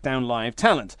SmackDown Live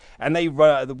talent. And they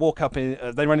walk up, they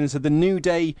run into the New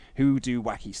Day, who do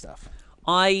wacky stuff.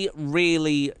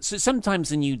 So sometimes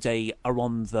the New Day are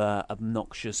on the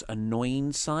obnoxious,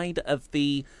 annoying side of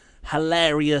the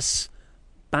hilarious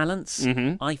balance.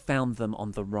 Mm-hmm. I found them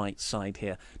on the right side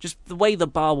here. Just the way the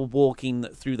Bar were walking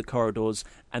through the corridors,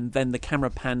 and then the camera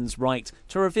pans right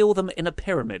to reveal them in a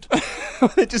pyramid.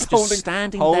 They're just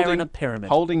standing there in a pyramid,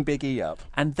 holding Big E up.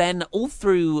 And then all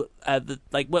through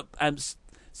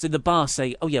so the Bar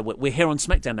say, "Oh yeah, we're here on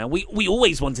SmackDown now. We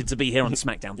always wanted to be here on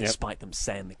SmackDown," despite them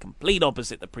saying the complete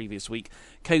opposite the previous week.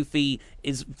 Kofi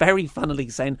is very funnily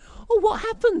saying, "Oh, what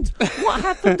happened? What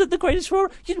happened at the Greatest Royal?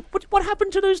 What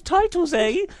happened to those titles,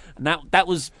 eh?" And that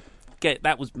was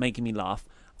making me laugh.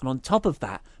 And on top of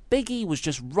that, Big E was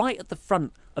just right at the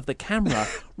front of the camera,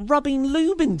 rubbing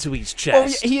lube into his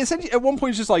chest. Oh, he essentially at one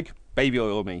point was just like, "Baby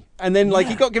oil me," and then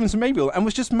he got given some baby oil and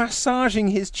was just massaging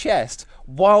his chest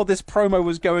while this promo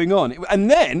was going on. And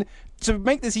then, to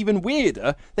make this even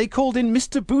weirder, they called in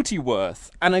Mr. Bootyworth,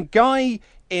 and a guy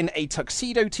in a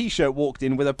tuxedo t-shirt walked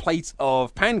in with a plate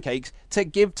of pancakes to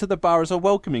give to the Bar as a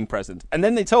welcoming present. And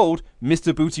then they told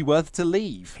Mr. Bootyworth to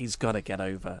leave. He's got to get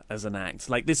over as an act.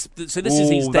 Like this. So this is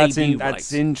his debut.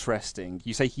 That's interesting.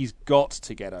 You say he's got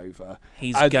to get over.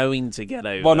 He's going to get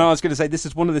over. Well, no, I was going to say this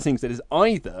is one of the things that is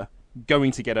either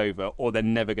going to get over or they're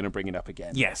never going to bring it up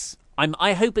again. Yes.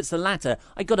 I hope it's the latter.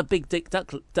 I got a Big Dick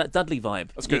Dudley vibe.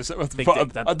 I was going to say, Big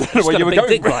Dick I don't know where you were going.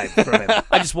 Big Dick vibe from him.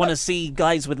 I just want to see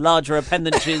guys with larger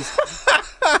appendages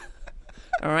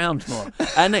around more.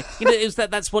 And it was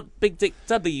that's what Big Dick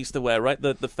Dudley used to wear, right?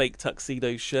 The fake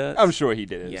tuxedo shirt. I'm sure he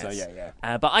did it. Yes. So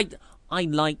yeah. But I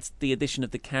liked the addition of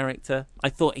the character. I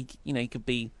thought he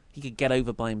could get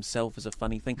over by himself as a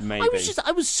funny thing. Maybe.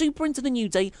 I was super into the New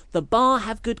Day. The Bar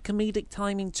have good comedic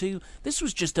timing too. This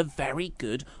was just a very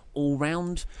good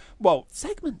all-round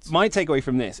segment. My takeaway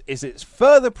from this is it's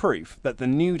further proof that the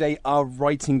New Day are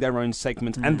writing their own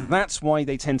segment, and that's why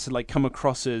they tend to come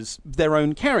across as their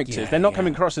own characters. Yeah, They're not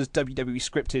coming across as WWE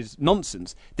scripted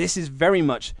nonsense. This is very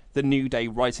much the New Day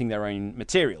writing their own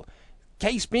material.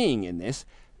 Case being in this,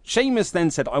 Sheamus then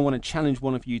said, "I want to challenge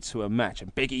one of you to a match."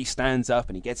 And Big E stands up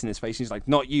and he gets in his face and he's like,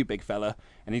 "Not you, big fella."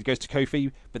 And he goes to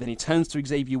Kofi, but then he turns to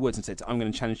Xavier Woods and says, "I'm going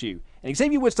to challenge you." And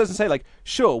Xavier Woods doesn't say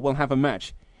 "Sure, we'll have a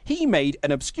match." He made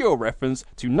an obscure reference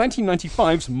to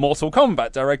 1995's Mortal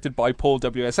Kombat, directed by Paul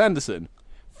W.S. Anderson.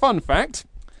 Fun fact.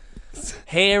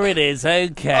 Here it is,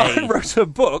 okay. I wrote a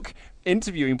book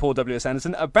interviewing Paul W.S.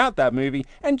 Anderson about that movie,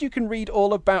 and you can read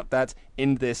all about that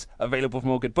in this, available from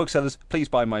all good booksellers. Please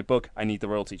buy my book. I need the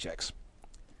royalty checks.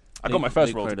 I got my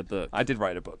first royalty. Wrote a book. I did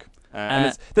write a book.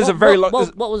 And there's a very long...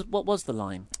 What was the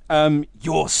line?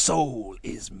 "Your soul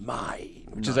is mine,"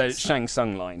 which is a Shang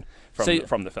Tsung line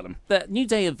from the film. The New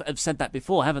Day have said that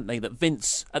before, haven't they? That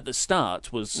Vince, at the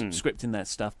start, was scripting their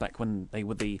stuff back when they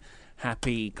were the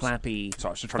happy, clappy.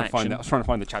 Sorry, I was trying to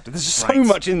find the chapter. There's just Right. so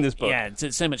much in this book. Yeah,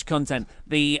 so much content.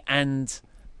 He's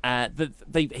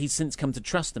since come to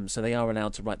trust them, so they are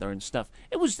allowed to write their own stuff.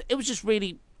 It was just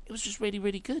really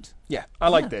good. Yeah, I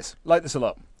like this. Like this a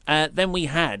lot. Then we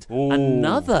had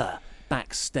another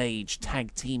backstage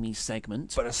tag teamy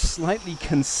segment, but a slightly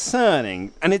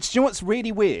concerning. And you know what's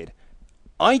really weird?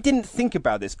 I didn't think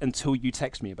about this until you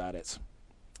text me about it.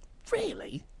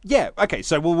 Really? Yeah, okay,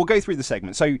 so we'll go through the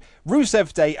segment. So,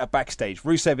 Rusev Day are backstage.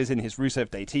 Rusev is in his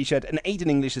Rusev Day t-shirt, and Aiden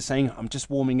English is saying, I'm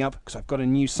just warming up because I've got a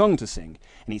new song to sing.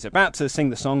 And he's about to sing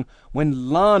the song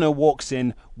when Lana walks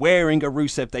in wearing a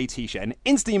Rusev Day t-shirt. And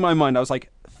instantly in my mind, I was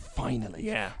like, finally.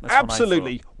 Yeah, that's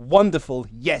absolutely wonderful.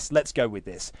 Yes, let's go with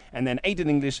this. And then Aiden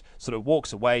English sort of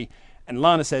walks away, and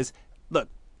Lana says, look,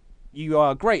 you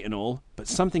are great and all, but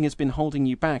something has been holding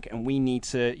you back, and we need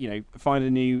to, find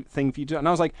a new thing for you to do. And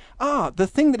I was like, the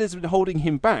thing that has been holding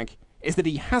him back is that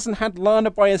he hasn't had Lana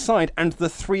by his side, and the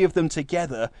three of them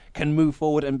together can move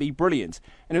forward and be brilliant.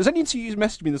 And it was only until you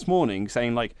messaged me this morning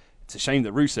saying, like, it's a shame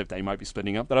that Rusev Day might be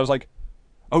splitting up, that I was like,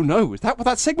 oh no, is that what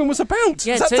that segment was about?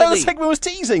 Yeah, is that totally. what the segment was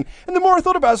teasing? And the more I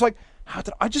thought about it, I was like,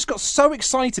 I just got so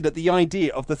excited at the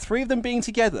idea of the three of them being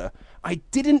together, I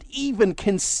didn't even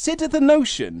consider the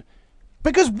notion.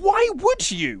 Because why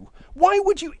would you? Why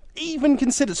would you even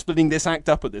consider splitting this act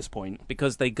up at this point?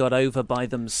 Because they got over by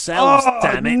themselves,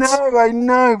 damn it. No, I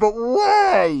know, but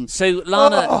why? So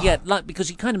Lana,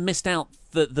 because you kind of missed out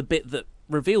the bit that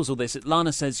reveals all this.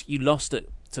 Lana says, you lost it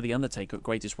to The Undertaker at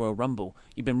Greatest Royal Rumble.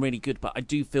 You've been really good, but I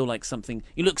do feel like something...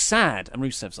 You look sad. And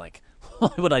Rusev's like,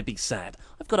 why would I be sad?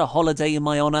 I've got a holiday in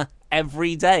my honour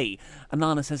every day. And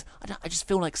Lana says, I just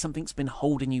feel like something's been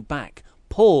holding you back.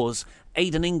 Pause.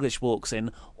 Aiden English walks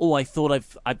in. Oh, I thought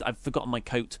I've forgotten my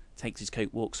coat. Takes his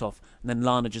coat, walks off, and then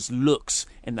Lana just looks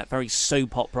in that very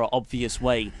soap opera obvious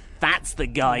way. That's the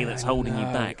guy that's holding you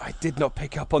back. I did not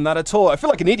pick up on that at all. I feel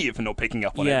like an idiot for not picking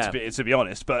up on it, to be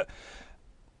honest. But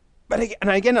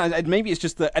again, maybe it's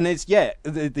just the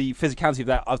physicality of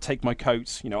that. I'll take my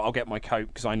coat. I'll get my coat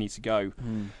because I need to go.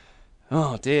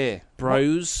 Oh dear,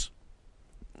 bros.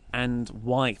 And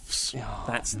wives.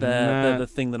 That's the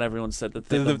thing that everyone said.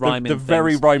 The rhyming the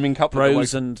very rhyming couple.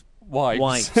 Bros and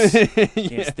wives.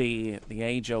 It's the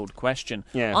age-old question.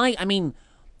 Yeah. I mean,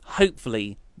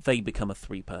 hopefully they become a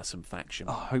 3-person faction.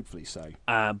 Oh, hopefully so.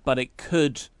 But it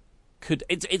could.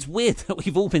 It's weird that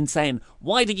we've all been saying,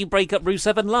 why did you break up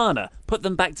Rusev and Lana? Put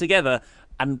them back together,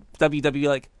 and WWE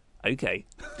like, okay.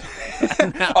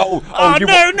 No, I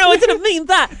didn't mean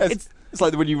that. It's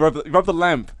like when you rub the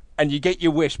lamp. And you get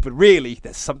your wish, but really,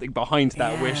 there's something behind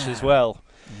that wish as well.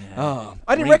 Yeah.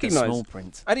 I didn't recognise. Small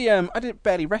print. I didn't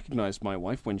barely recognise my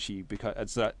wife when she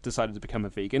decided to become a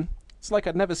vegan. It's like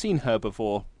I'd never seen her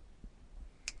before.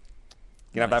 You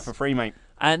can have that for free, mate.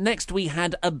 Next, we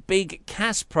had a Big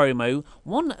Cass promo.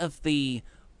 One of the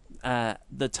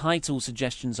title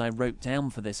suggestions I wrote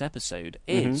down for this episode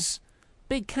is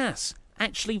Big Cass,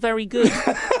 actually very good.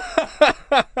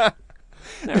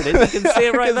 There it is, you can see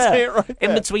it right there.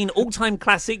 In between all-time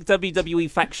classic WWE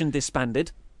faction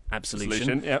disbanded,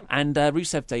 Absolution, yep. And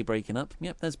Rusev Day breaking up.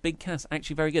 Yep, there's Big Cass,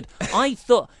 actually very good. I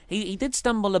thought he did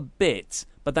stumble a bit,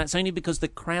 but that's only because the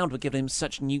crowd were giving him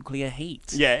such nuclear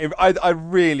heat. Yeah, I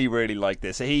really, really like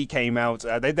this. He came out,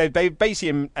 they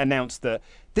basically announced that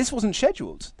this wasn't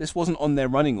scheduled. This wasn't on their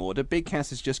running order. Big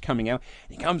Cass is just coming out.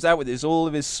 He comes out with all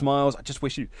of his smiles. I just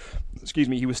wish he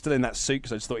was still in that suit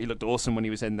because I just thought he looked awesome when he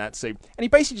was in that suit. And he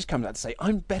basically just comes out to say,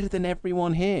 I'm better than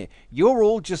everyone here. You're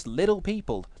all just little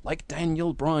people like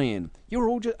Daniel Bryan. You're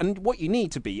all just, and what you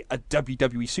need to be a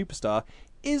WWE superstar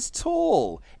is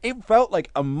tall. It felt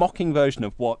like a mocking version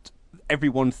of what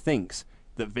everyone thinks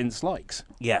that Vince likes.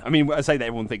 Yeah. I mean, I say that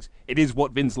everyone thinks it is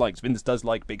what Vince likes. Vince does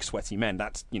like big, sweaty men.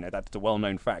 That's a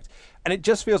well-known fact. And it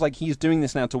just feels like he's doing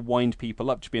this now to wind people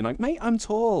up, to being like, mate, I'm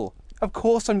tall. Of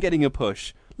course I'm getting a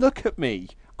push. Look at me.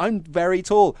 I'm very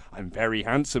tall. I'm very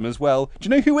handsome as well. Do you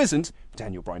know who isn't?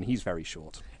 Daniel Bryan. He's very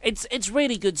short. It's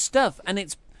really good stuff, and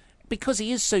it's because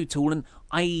he is so tall, and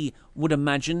I would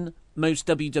imagine most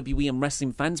WWE and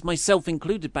wrestling fans, myself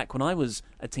included back when I was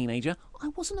a teenager, I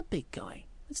wasn't a big guy.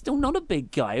 I'm still not a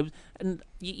big guy. And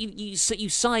you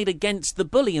side against the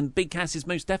bully, and Big Cass is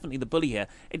most definitely the bully here.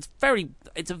 It's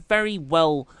a very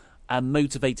well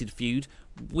motivated feud.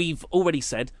 We've already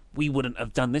said we wouldn't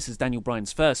have done this as Daniel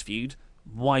Bryan's first feud.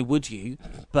 Why would you?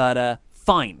 But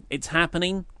fine, it's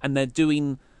happening, and they're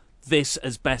doing this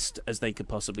as best as they could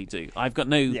possibly do. I've got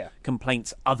no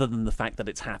complaints other than the fact that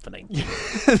it's happening.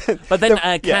 But then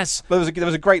Cass... There was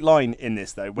a great line in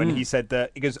this, though, when he said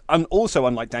that, because also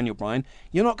unlike Daniel Bryan,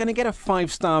 you're not going to get a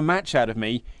 5-star match out of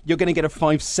me, you're going to get a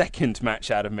 5-second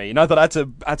match out of me. And I thought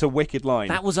that's a wicked line.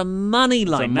 That was a money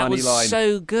line. That was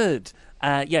so good.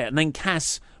 And then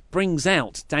Cass brings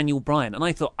out Daniel Bryan, and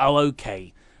I thought, oh,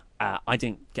 okay. I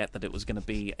didn't get that it was going to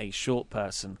be a short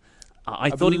person.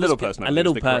 I thought he was a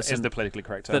little person. Is the politically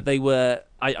correct term. That they were.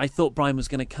 I thought Bryan was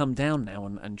going to come down now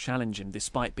and challenge him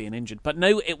despite being injured, but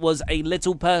no, it was a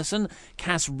little person.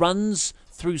 Cass runs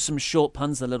threw some short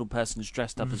puns. The little person's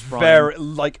dressed up as Brian.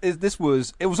 It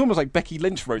was almost like Becky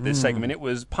Lynch wrote this segment. It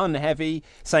was pun heavy,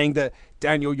 saying that,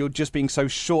 Daniel, you're just being so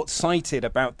short-sighted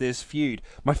about this feud.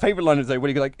 My favourite line of though,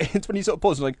 when it's when he sort of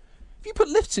pauses, like, if you put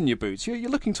lifts in your boots, you're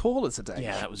looking taller today.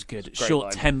 Yeah, that was good.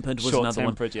 Short-tempered was another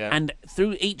one. Yeah. And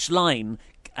through each line,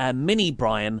 Mini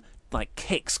Brian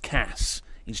kicks Cass.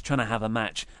 He's trying to have a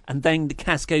match, and then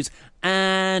Cass goes,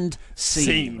 and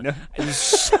scene. It was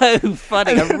so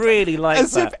funny. I really liked that.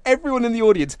 As if everyone in the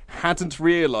audience hadn't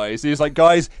realised. He was like,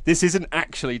 guys, this isn't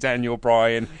actually Daniel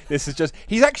Bryan. This is just,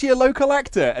 he's actually a local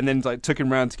actor. And then took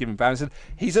him round to give him bow and said,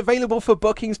 he's available for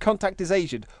bookings, contact his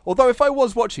agent. Although if I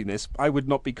was watching this, I would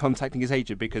not be contacting his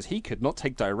agent because he could not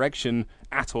take direction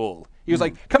at all. He was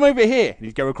like, come over here. And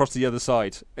he'd go across to the other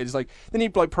side. It's like, then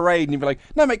he'd parade and he'd be like,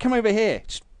 no, mate, come over here.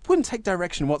 Just wouldn't take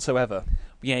direction whatsoever.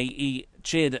 Yeah, he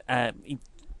cheered, he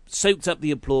soaked up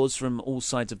the applause from all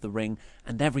sides of the ring,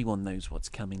 and everyone knows what's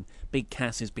coming. Big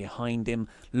Cass is behind him,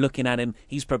 looking at him.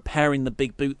 He's preparing the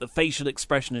big boot. The facial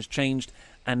expression has changed,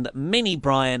 and Mini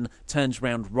Brian turns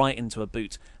round right into a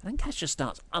boot. And then Cass just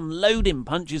starts unloading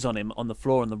punches on him on the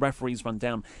floor, and the referees run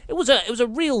down. It was a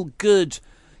real good,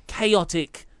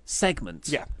 chaotic segment.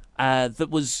 Yeah. That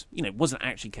was, wasn't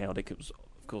actually chaotic. It was,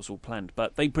 of course, all planned,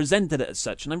 but they presented it as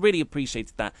such, and I really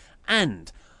appreciated that.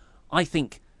 And I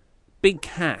think Big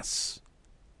Cass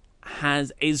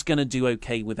is going to do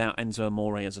okay without Enzo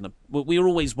Amore as we were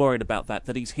always worried about that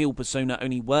his heel persona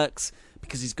only works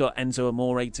because he's got Enzo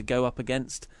Amore to go up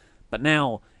against. But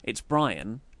now it's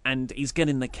Brian, and he's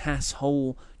getting the Cass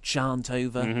Hole chant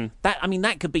over. Mm-hmm.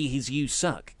 That could be his "You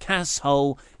Suck." Cass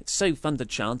Hole. It's so fun to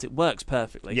chant. It works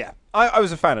perfectly. Yeah, I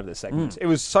was a fan of this segment. It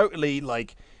was totally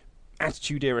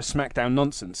Attitude Era SmackDown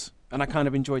nonsense, and I kind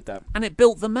of enjoyed that. And it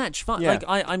built the match. Yeah.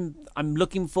 I'm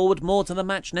looking forward more to the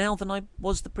match now than I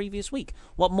was the previous week.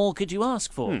 What more could you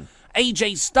ask for?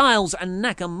 AJ Styles and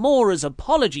Nakamura's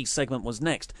apology segment was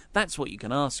next. That's what you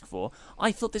can ask for.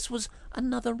 I thought this was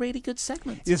another really good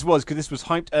segment. This was, because this was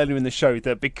hyped earlier in the show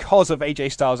that because of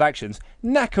AJ Styles' actions,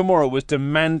 Nakamura was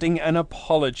demanding an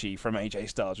apology from AJ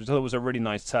Styles, which I thought was a really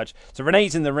nice touch. So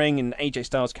Renee's in the ring and AJ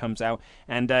Styles comes out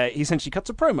and he essentially cuts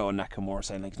a promo on Nakamura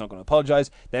saying he's not going to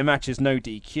apologise. Their match is no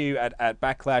DQ at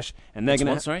Backlash, and they're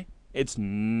going to... Sorry? It's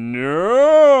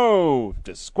no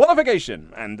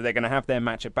disqualification, and they're going to have their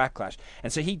match at Backlash.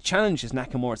 And so he challenges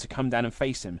Nakamura to come down and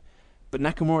face him, but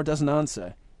Nakamura doesn't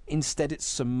answer. Instead, it's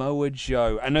Samoa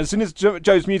Joe. And as soon as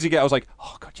Joe's music hit, I was like,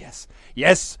 oh, God, yes.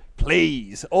 Yes,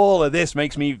 please. All of this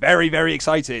makes me very, very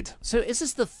excited. So is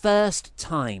this the first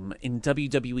time in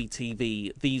WWE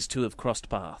TV these two have crossed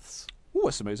paths? Oh,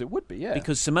 I suppose it would be, yeah.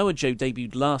 Because Samoa Joe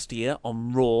debuted last year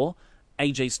on Raw.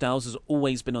 AJ Styles has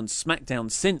always been on SmackDown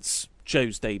since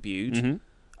Joe's debuted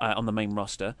on the main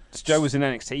roster. So Joe was in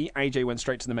NXT. AJ went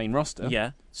straight to the main roster.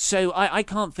 Yeah. So I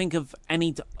can't think of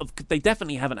any... They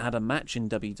definitely haven't had a match in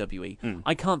WWE.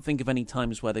 I can't think of any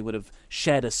times where they would have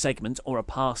shared a segment or a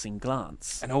passing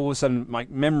glance. And all of a sudden, my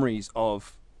memories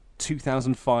of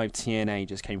 2005 TNA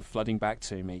just came flooding back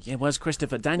to me. Yeah, where's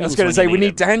Christopher Daniels? I was going to say, we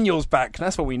need Daniels back.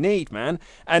 That's what we need, man.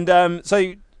 And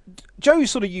so... Joe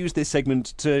sort of used this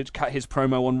segment to cut his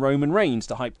promo on Roman Reigns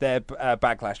to hype their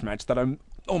Backlash match that I'm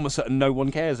almost certain no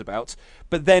one cares about,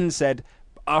 but then said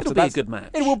after It'll be a good match.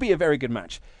 It will be a very good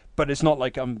match, but it's not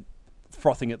like I'm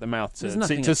frothing at the mouth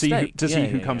to see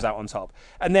who comes out on top.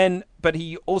 And then, but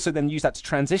he also then used that to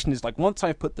transition. Is like, once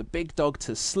I've put the big dog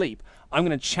to sleep, I'm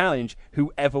going to challenge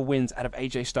whoever wins out of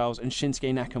AJ Styles and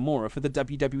Shinsuke Nakamura for the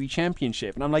WWE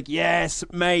Championship. And I'm like, yes,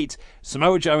 mate.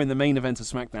 Samoa Joe in the main event of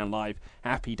SmackDown Live.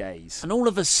 Happy days. And all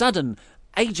of a sudden,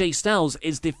 AJ Styles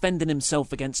is defending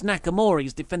himself against Nakamura.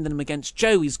 He's defending him against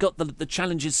Joe. He's got the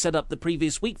challenges set up the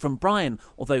previous week from Brian.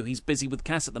 Although he's busy with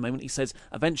Cass at the moment, he says,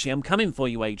 eventually I'm coming for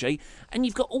you, AJ. And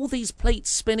you've got all these plates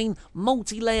spinning,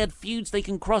 multi-layered feuds they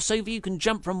can cross over. You can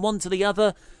jump from one to the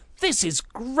other. This is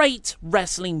great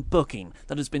wrestling booking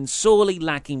that has been sorely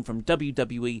lacking from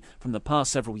WWE from the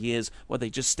past several years, where they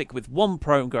just stick with one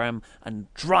program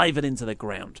and drive it into the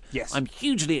ground. Yes. I'm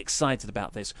hugely excited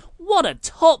about this. What a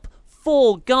top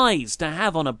 4 guys to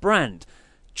have on a brand.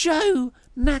 Joe,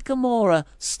 Nakamura,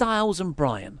 Styles and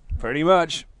Brian. Pretty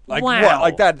much. Like, wow. What?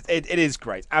 Like that, it is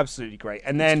great. Absolutely great.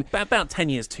 And then... About 10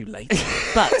 years too late.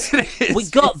 But we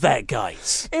got there,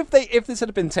 guys. If this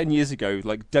had been 10 years ago,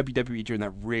 like WWE during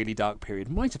that really dark period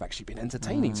might have actually been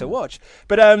entertaining to watch.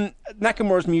 But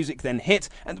Nakamura's music then hit.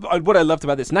 And what I loved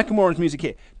about this, Nakamura's music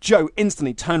hit, Joe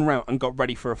instantly turned around and got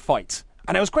ready for a fight.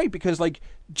 And it was great because, like,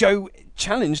 Joe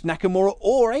challenged Nakamura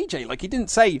or AJ. Like, he didn't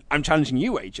say, I'm challenging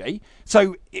you, AJ.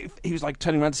 So he was, like,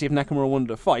 turning around to see if Nakamura wanted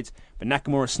to fight. But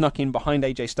Nakamura snuck in behind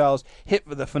AJ Styles, hit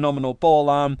with a phenomenal ball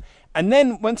arm, and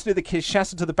then went to do the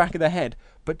Kinshasa to the back of the head,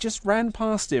 but just ran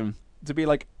past him to be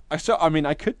like, I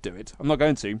could do it. I'm not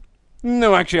going to.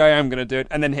 No, actually, I am going to do it.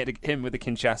 And then hit him with the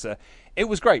Kinshasa. It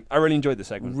was great. I really enjoyed the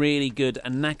segment. Really good.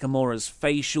 And Nakamura's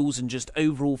facials and just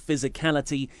overall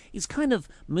physicality is kind of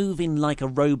moving like a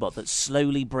robot that's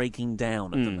slowly breaking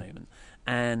down at the moment.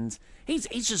 And he's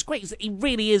just great. He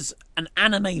really is an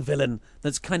anime villain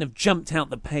that's kind of jumped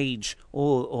out the page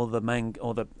or the manga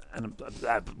or the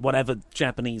whatever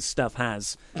Japanese stuff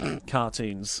has,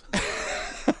 cartoons.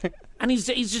 And he's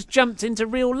just jumped into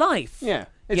real life. Yeah.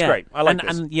 It's great. I like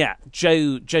this. And yeah,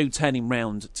 Joe turning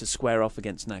round to square off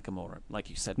against Nakamura, like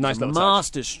you said. Nice little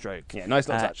master stroke. Yeah, nice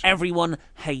little touch. Everyone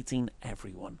hating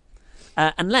everyone.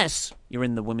 Unless you're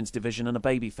in the women's division and a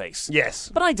babyface.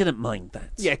 Yes. But I didn't mind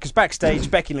that. Yeah, because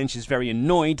backstage, Becky Lynch is very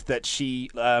annoyed that she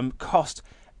cost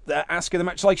Asuka the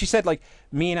match. Like she said, like,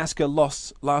 me and Asuka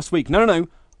lost last week. No.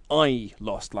 I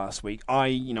lost last week.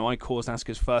 I caused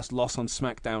Asuka's first loss on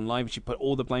SmackDown Live, and she put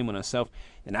all the blame on herself.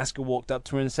 Then Asuka walked up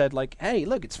to her and said, like, hey,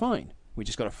 look, it's fine. We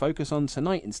just got to focus on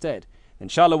tonight instead. Then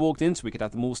Charlotte walked in so we could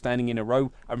have them all standing in a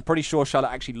row. I'm pretty sure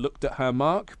Charlotte actually looked at her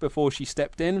mark before she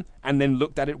stepped in, and then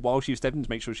looked at it while she was stepping to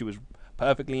make sure she was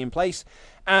perfectly in place,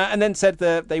 and then said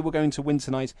that they were going to win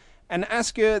tonight. And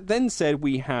Asuka then said,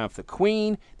 we have the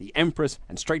Queen, the Empress,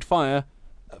 and Straight Fire,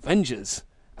 Avengers,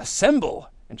 assemble.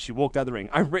 And she walked out of the ring.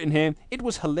 I've written here, it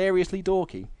was hilariously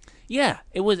dorky. Yeah,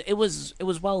 it was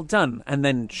well done. And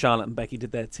then Charlotte and Becky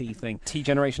did their T thing. T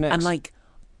Generation X. And like,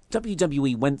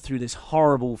 WWE went through this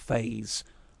horrible phase,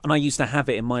 and I used to have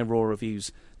it in my Raw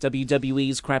reviews,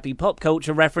 WWE's crappy pop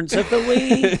culture reference of the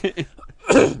week.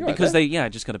 Because I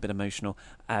just got a bit emotional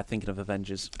thinking of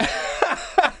Avengers.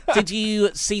 Did you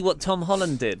see what Tom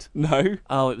Holland did? No.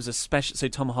 Oh, it was a special... So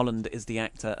Tom Holland is the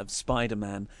actor of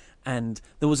Spider-Man, and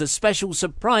there was a special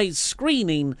surprise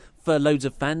screening for loads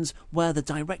of fans where the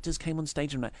directors came on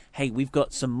stage and went, hey, we've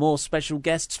got some more special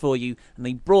guests for you. And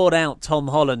they brought out Tom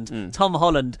Holland. Tom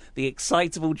Holland, the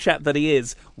excitable chap that he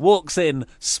is, walks in,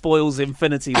 spoils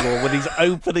Infinity War with his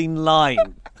opening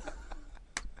line.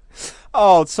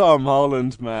 Oh, Tom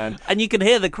Holland, man. And you can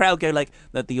hear the crowd go like,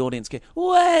 that the audience go,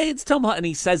 wait, it's Tom Holland. And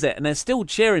he says it, and they're still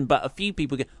cheering, but a few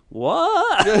people go,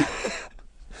 what?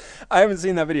 I haven't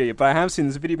seen that video yet, but I have seen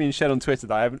there's a video being shared on Twitter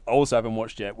that I haven't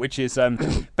watched yet, which is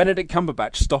Benedict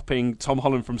Cumberbatch stopping Tom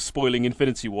Holland from spoiling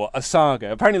Infinity War, a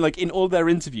saga. Apparently, like, in all their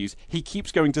interviews, he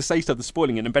keeps going to say stuff that's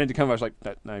spoiling it, and Benedict Cumberbatch's like,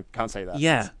 no, can't say that.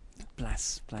 Yeah.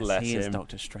 Bless he him. is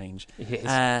Doctor Strange. He is.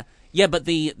 Yeah, but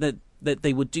that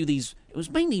they would do these... It was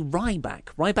mainly Ryback.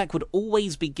 Ryback would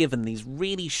always be given these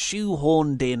really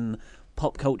shoehorned in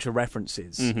pop culture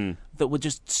references that were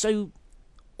just so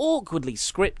awkwardly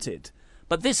scripted.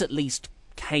 But this at least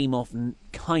came off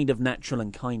kind of natural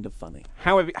and kind of funny.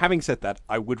 However, having said that,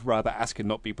 I would rather Asuka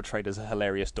not be portrayed as a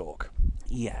hilarious dork.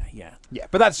 Yeah. Yeah,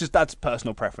 but that's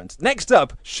personal preference. Next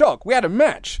up, shock, we had a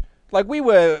match. Like, we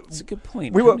were... That's a good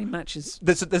point. How many matches?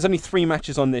 There's only 3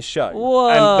 matches on this show. Whoa.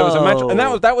 And there was a match... And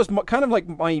that was kind of like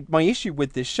my issue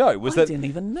with this show. Was I didn't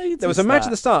even notice there was a match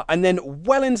at the start, and then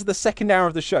well into the second hour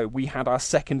of the show, we had our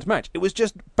second match. It was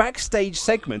just backstage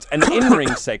segments and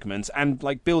in-ring segments and,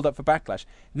 like, build-up for Backlash.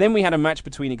 Then we had a match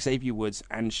between Xavier Woods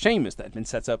and Sheamus that had been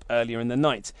set up earlier in the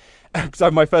night.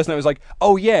 So my first note was like,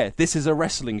 oh yeah, this is a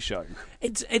wrestling show.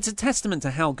 It's a testament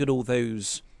to how good all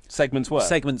those... segments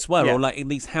were, yeah. Or like at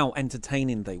least how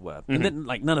entertaining they were. And then,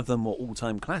 like, none of them were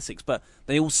all-time classics, but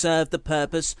they all served the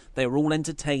purpose. They were all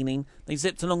entertaining. They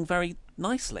zipped along very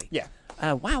nicely. Yeah.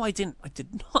 Wow, I did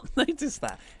not notice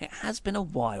that. It has been a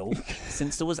while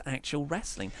since there was actual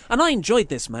wrestling, and I enjoyed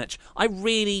this match. I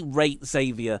really rate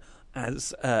Xavier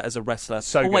as a wrestler.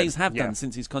 So always good. have done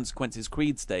since his Consequences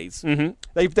Creeds days.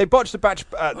 They botched a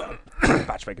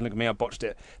backbreaker. Look at me, I botched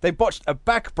it. They botched a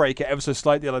backbreaker ever so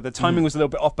slightly. Like, the timing was a little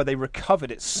bit off, but they recovered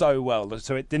it so well,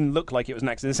 so it didn't look like it was an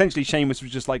accident. Essentially, Sheamus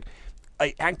was just like,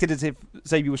 I acted as if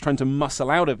Xavier was trying to muscle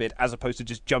out of it as opposed to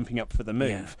just jumping up for the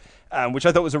move, which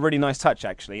I thought was a really nice touch,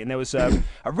 actually. And there was a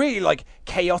really, like,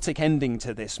 chaotic ending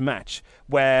to this match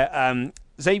where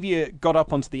Xavier got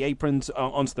up onto the aprons,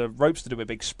 onto the ropes to do a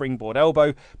big springboard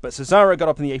elbow, but Cesaro got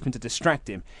up on the apron to distract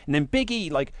him. And then Big E,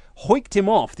 like, hoiked him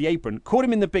off the apron, caught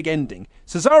him in the big ending.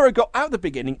 Cesaro got out the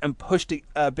big ending and pushed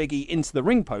Big E into the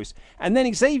ring post. And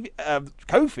then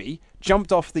Kofi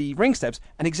jumped off the ring steps,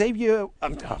 and Xavier... oh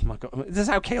my God, this is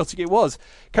how chaotic it was.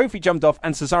 Kofi jumped off,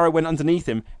 and Cesaro went underneath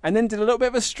him, and then did a little bit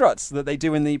of a strut that they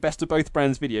do in the Best of Both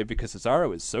Brands video, because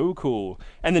Cesaro is so cool.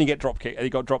 And then he got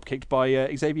drop kicked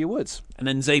by Xavier Woods. And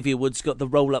then Xavier Woods got the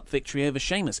roll-up victory over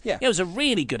Sheamus. Yeah. It was a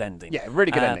really good ending. Yeah,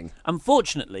 really good ending.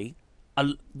 Unfortunately,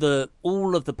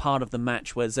 all of the part of the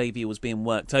match where Xavier was being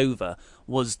worked over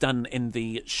was done in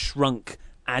the shrunk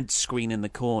ad screen in the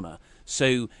corner.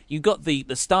 So you got the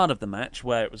start of the match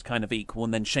where it was kind of equal,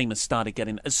 and then Sheamus started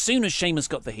getting... As soon as Sheamus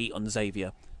got the heat on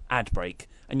Xavier, ad break,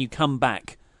 and you come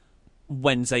back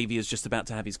when Xavier's just about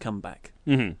to have his comeback.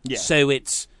 Mm-hmm. Yeah. So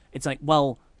it's like,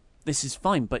 well, this is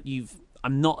fine, but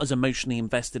I'm not as emotionally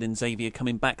invested in Xavier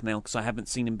coming back now because I haven't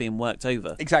seen him being worked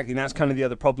over. Exactly, and that's kind of the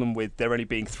other problem with there only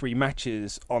being 3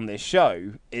 matches on this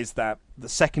show, is that the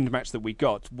second match that we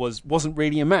got wasn't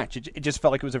really a match. It just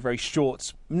felt like it was a very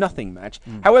short, nothing match.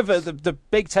 However, the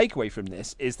big takeaway from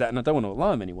this is that, and I don't want to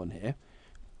alarm anyone here,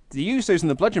 the Usos and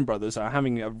the Bludgeon Brothers are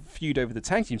having a feud over the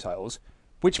tag team titles,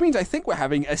 which means I think we're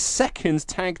having a second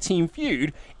tag team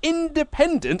feud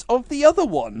independent of the other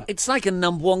one. It's like a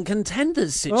number one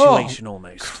contenders situation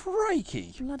almost.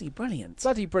 Crikey. Bloody brilliant.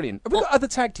 Bloody brilliant. Have we got other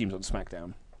tag teams on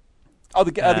SmackDown? Oh,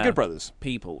 the Good Brothers.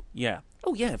 People, yeah.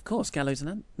 Oh, yeah, of course. Gallows and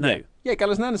Anderson. No. Yeah,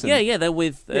 Gallows and Anderson. Yeah, they're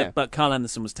with... But Carl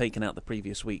Anderson was taken out the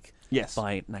previous week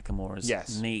by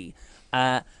Nakamura's knee.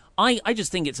 I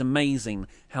just think it's amazing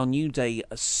how New Day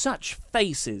are such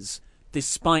faces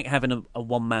despite having a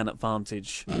one-man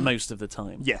advantage most of the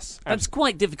time. Yes. That's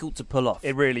quite difficult to pull off.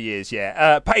 It really is,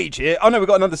 yeah. Paige here. Oh, no, we've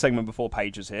got another segment before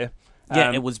Paige is here.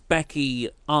 Yeah, it was Becky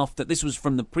after... This was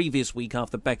from the previous week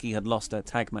after Becky had lost her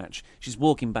tag match. She's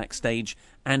walking backstage,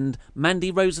 and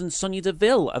Mandy Rose and Sonya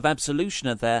Deville of Absolution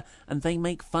are there, and they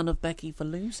make fun of Becky for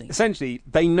losing. Essentially,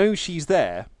 they know she's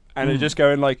there, and they're just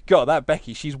going like, God, that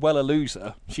Becky, she's well a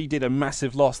loser. She did a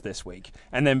massive loss this week.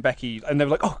 And then Becky... And they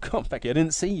were like, oh, God, Becky, I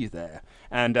didn't see you there.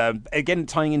 And again,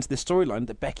 tying into this storyline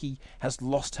that Becky has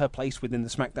lost her place within the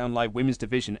SmackDown Live women's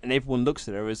division, and everyone looks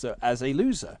at her as a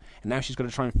loser. And now she's got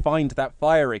to try and find that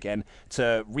fire again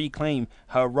to reclaim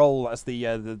her role as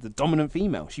the dominant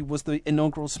female. She was the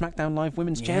inaugural SmackDown Live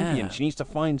women's champion. She needs to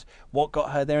find what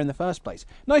got her there in the first place.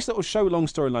 Nice little show-long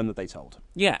storyline that they told.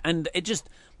 Yeah, and it just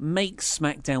makes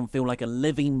SmackDown feel like a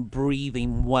living,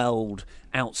 breathing world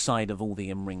outside of all the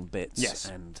in-ring bits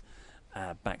and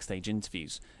backstage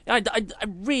interviews. I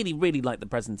really, really like the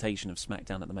presentation of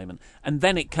SmackDown at the moment. And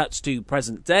then it cuts to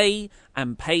present day,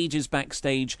 and Paige is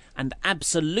backstage, and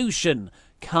Absolution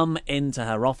come into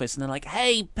her office, and they're like,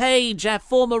 hey, Paige, our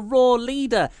former Raw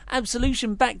leader,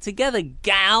 Absolution back together,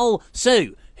 gal. So,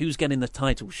 who's getting the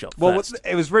title shot first? Well,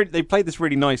 it was really, they played this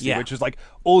really nicely, which was like,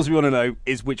 all we want to know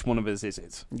is which one of us is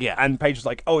it. Yeah. And Paige was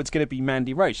like, oh, it's going to be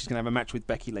Mandy Rose. She's going to have a match with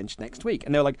Becky Lynch next week.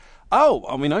 And they were like, oh,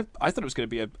 I mean, I thought it was going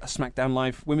to be a SmackDown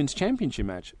Live Women's Championship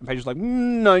match. And Paige was like,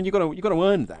 no, you got to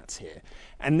earn that here.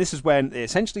 And this is when they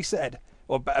essentially said,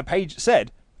 or Paige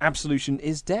said, Absolution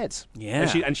is dead.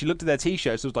 Yeah. And she looked at their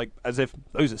T-shirts. It was like, as if,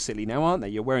 those are silly now, aren't they?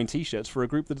 You're wearing T-shirts for a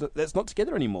group that's not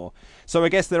together anymore. So I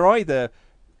guess they're either...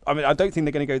 I mean, I don't think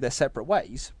they're going to go their separate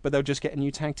ways, but they'll just get a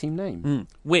new tag team name.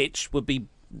 Which would be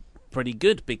pretty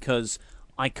good, because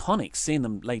Iconics, seeing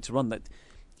them later on, that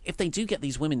if they do get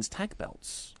these women's tag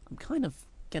belts, I'm kind of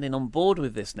getting on board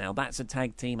with this now. That's a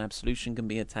tag team. Absolution can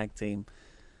be a tag team.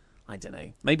 I don't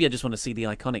know. Maybe I just want to see the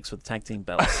Iconics with tag team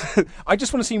belts. I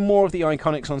just want to see more of the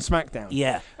Iconics on SmackDown.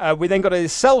 Yeah. We then got a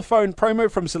cell phone promo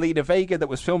from Zelina Vega that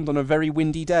was filmed on a very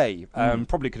windy day.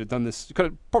 Probably could have done this.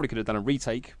 Probably could have done a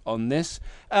retake on this.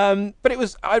 But it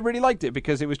was. I really liked it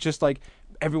because it was just like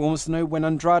everyone wants to know when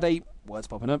Andrade, words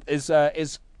popping up, is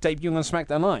debuting on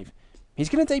SmackDown Live. He's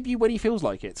going to debut when he feels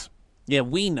like it. Yeah,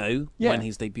 we know when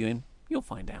he's debuting. You'll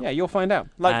find out. Yeah, you'll find out.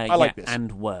 I like this.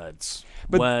 And words.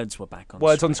 But words were back on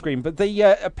words screen. on screen. But they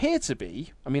appear to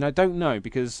be, I mean, I don't know,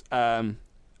 because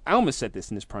Almas said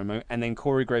this in this promo, and then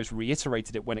Corey Graves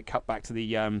reiterated it when it cut back to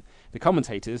the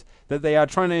commentators, that they are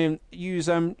trying to use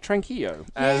Tranquillo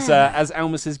as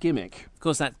Almas's gimmick. Of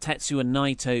course, that's Tetsuya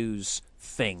Naito's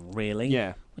thing, really.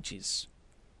 Yeah. Which is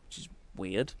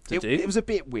weird to do. It was a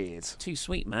bit weird. Too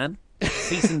sweet, man.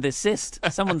 Cease and desist.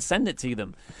 Someone send it to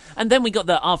them. And then we got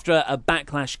after a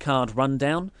Backlash card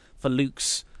rundown for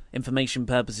Luke's information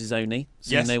purposes only,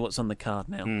 so you know what's on the card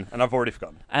now. And I've already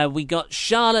forgotten. We got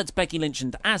Charlotte, Becky Lynch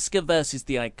and Asuka versus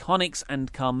the Iconics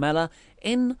and Carmella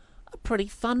in a pretty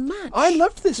fun match. I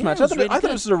loved this match. I thought really it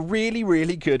was a really,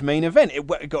 really good main event.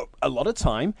 It got a lot of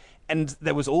time, and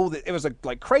there was it was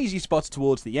like crazy spots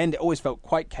towards the end. It always felt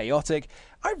quite chaotic.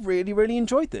 I really, really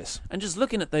enjoyed this. And just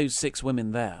looking at those 6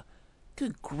 women there,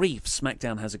 good grief,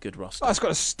 SmackDown has a good roster. Oh, it's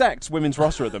got a stacked women's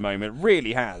roster at the moment. It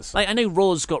really has. Like, I know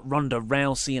Raw's got Ronda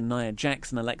Rousey and Nia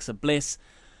Jax and Alexa Bliss,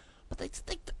 but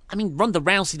I mean, Ronda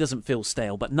Rousey doesn't feel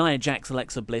stale, but Nia Jax,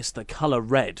 Alexa Bliss, the colour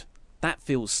red, that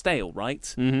feels stale, right?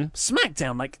 Mm-hmm.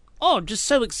 SmackDown, like, I'm just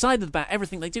so excited about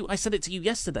everything they do. I said it to you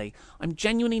yesterday. I'm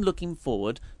genuinely looking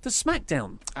forward to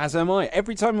SmackDown. As am I.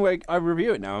 Every time I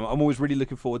review it now, I'm always really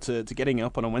looking forward to getting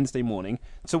up on a Wednesday morning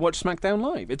to watch SmackDown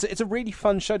live. It's a really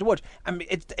fun show to watch. I mean,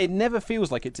 it never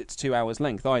feels like it's 2 hours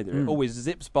length either. It always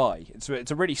zips by. It's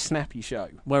a really snappy show.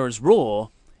 Whereas Raw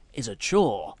is a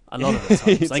chore a lot of the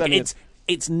times.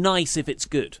 It's nice if it's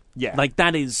good. Yeah. Like,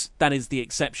 that is the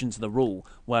exception to the rule,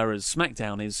 whereas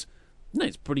SmackDown is... No,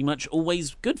 it's pretty much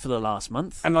always good for the last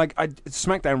month. And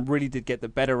SmackDown really did get the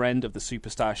better end of the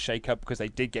Superstar shake-up because they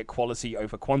did get quality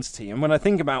over quantity. And when I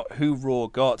think about who Raw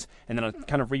got, and then I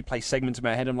kind of replay segments in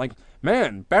my head, I'm like,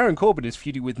 man, Baron Corbin is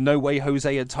feuding with No Way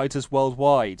Jose and Titus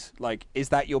Worldwide. Like, is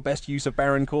that your best use of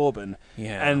Baron Corbin?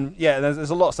 Yeah. And yeah, there's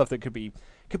a lot of stuff that could be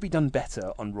done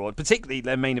better on Raw, particularly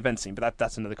their main event scene, but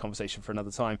that's another conversation for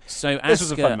another time. So this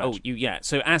was a fun match.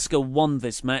 So Asuka won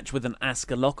this match with an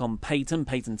Asuka lock on Peyton.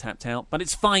 Peyton tapped out, but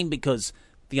it's fine because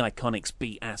the Iconics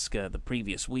beat Asuka the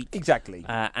previous week. Exactly.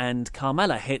 And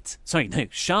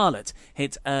Charlotte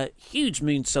hit a huge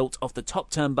moonsault off the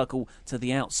top turnbuckle to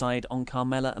the outside on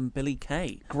Carmella and Billie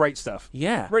Kay. Great stuff.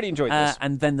 Yeah. Really enjoyed this.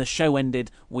 And then the show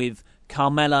ended with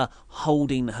Carmella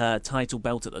holding her title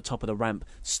belt at the top of the ramp,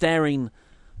 staring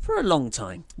for a long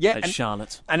time at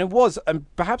Charlotte. And it was, and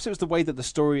perhaps it was the way that the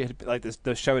story had, like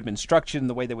the show had been structured and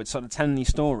the way they would sort of tell these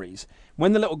stories.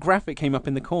 When the little graphic came up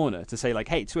in the corner to say, like,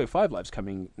 hey, 205 Live's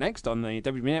coming next on the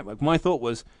WWE Network, my thought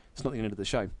was, it's not the end of the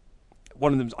show.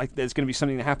 One of them, there's going to be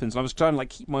something that happens. And I was trying to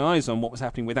keep my eyes on what was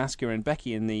happening with Asuka and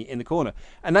Becky in the corner.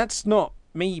 And that's not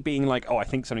me being like, oh, I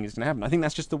think something is going to happen. I think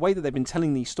that's just the way that they've been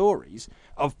telling these stories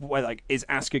of where, like, is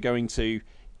Asuka going to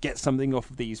get something off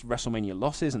of these WrestleMania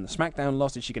losses and the SmackDown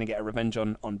loss? Is she going to get a revenge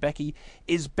on Becky?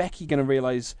 Is Becky going to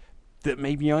realise that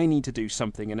maybe I need to do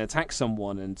something and attack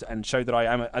someone and show that I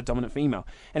am a dominant female?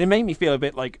 And it made me feel a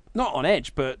bit like, not on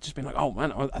edge, but just being like, oh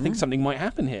man, I think something might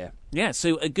happen here. Yeah,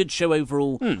 so a good show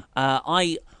overall.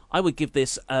 I would give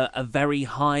this a very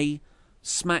high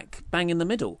smack bang in the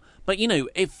middle. But, you know,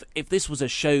 if this was a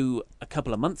show a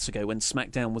couple of months ago when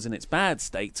SmackDown was in its bad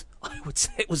state, I would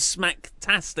say it was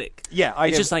smacktastic. Yeah,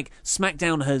 it's just like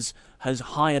SmackDown has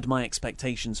hired my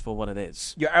expectations for what it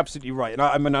is. You're absolutely right.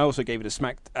 And I also gave it a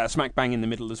smack bang in the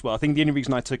middle as well. I think the only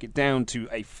reason I took it down to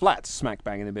a flat smack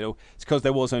bang in the middle is because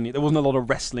there wasn't a lot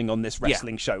of wrestling on this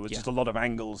wrestling show. It was just a lot of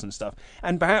angles and stuff.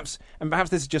 And perhaps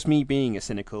this is just me being a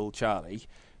cynical Charlie,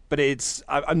 but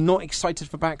I'm not excited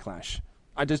for Backlash.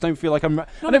 I just don't feel like I'm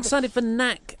not excited for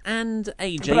Nak and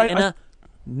AJ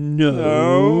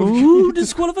no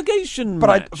disqualification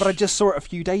match. But I just saw it a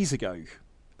few days ago.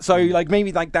 So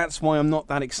maybe that's why I'm not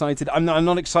that excited. I'm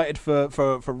not excited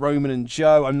for Roman and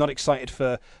Joe. I'm not excited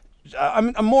for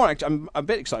I'm a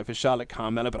bit excited for Charlotte,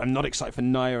 Carmella, but I'm not excited for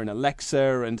Nia and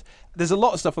Alexa, and there's a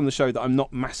lot of stuff on the show that I'm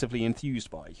not massively enthused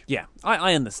by. Yeah,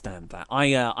 I understand that.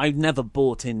 I've never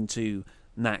bought into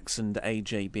Nax and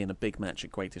AJ being a big match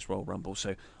at Greatest Royal Rumble,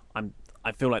 so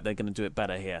I feel like they're going to do it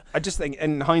better here. I just think,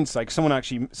 in hindsight, someone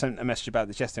actually sent a message about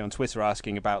this yesterday on Twitter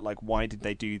asking about why did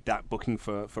they do that booking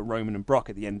for Roman and Brock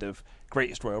at the end of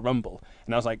Greatest Royal Rumble,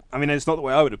 and I was like, I mean, it's not the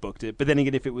way I would have booked it, but then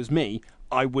again, if it was me,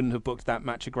 I wouldn't have booked that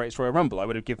match at Greatest Royal Rumble. I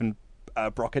would have given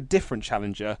Brock a different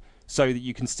challenger so that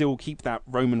you can still keep that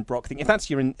Roman Brock thing. If that's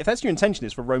your intention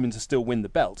is for Roman to still win the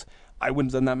belt, I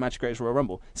wouldn't have done that match at Greatest Royal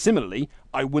Rumble. Similarly,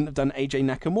 I wouldn't have done AJ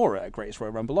Nakamura at Greatest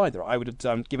Royal Rumble either. I would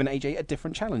have given AJ a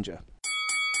different challenger.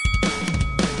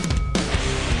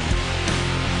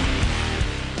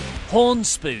 Horn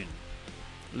spoon,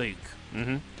 Luke.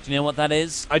 Mm-hmm. Do you know what that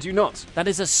is? I do not. That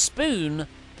is a spoon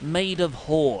made of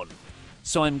horn.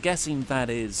 So I'm guessing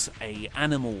that is a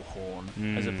animal horn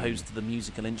as opposed to the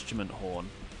musical instrument horn.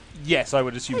 Yes, I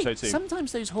would assume so too.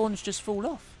 Sometimes those horns just fall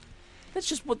off. That's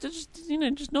just what they're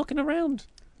just knocking around.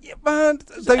 Yeah, man.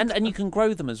 And you can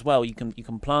grow them as well. You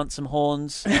can plant some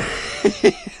horns.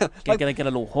 Get a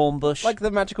little horn bush, like the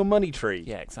magical money tree.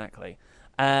 Yeah, exactly.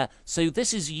 So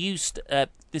this is used.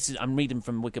 I'm reading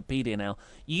from Wikipedia now.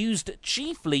 Used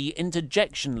chiefly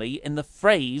interjectionally in the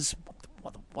phrase.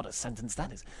 What a sentence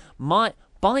that is. By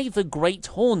the great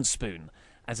horn spoon,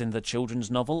 as in the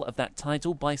children's novel of that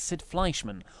title by Sid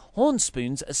Fleischman. Horn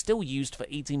spoons are still used for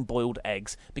eating boiled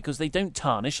eggs because they don't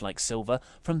tarnish like silver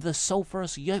from the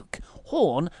sulphurous yolk.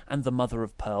 Horn and the mother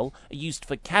of pearl are used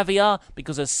for caviar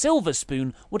because a silver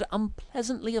spoon would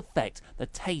unpleasantly affect the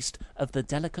taste of the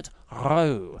delicate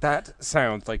roe. That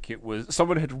sounds like it was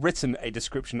someone had written a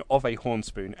description of a horn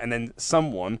spoon, and then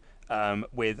someone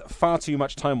with far too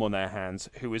much time on their hands,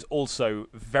 who is also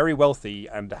very wealthy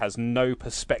and has no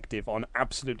perspective on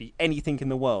absolutely anything in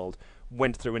the world,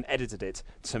 went through and edited it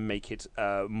to make it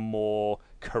more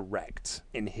correct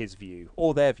in his view,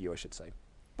 or their view, I should say.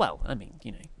 Well, I mean,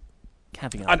 you know,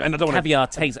 caviar. Caviar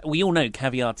tastes. We all know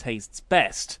caviar tastes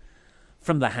best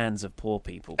from the hands of poor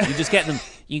people. You just get them.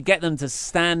 You get them to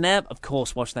stand there. Of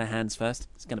course, wash their hands first.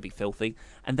 It's going to be filthy,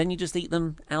 and then you just eat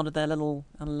them out of their little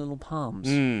palms.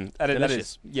 That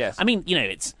is, yes. I mean, you know,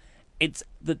 it's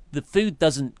the food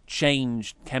doesn't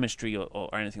change chemistry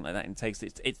or anything like that in taste.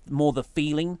 It's more the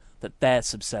feeling that they're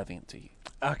subservient to you.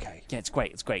 Okay. Yeah, it's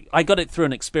great. It's great. I got it through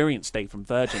an experience day from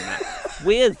Virgin. That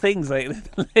weird things, like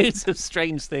loads of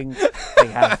strange things they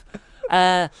have.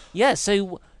 Yeah.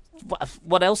 So.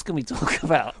 What else can we talk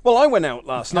about? Well, I went out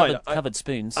last night. Covered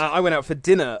spoons. I went out for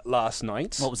dinner last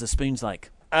night. What was the spoons like?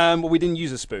 Well, we didn't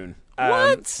use a spoon.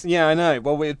 What? Yeah, I know.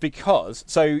 Well, because...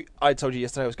 So, I told you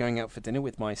yesterday I was going out for dinner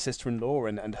with my sister-in-law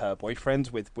and her boyfriend,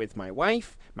 with my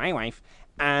wife,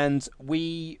 and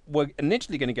we were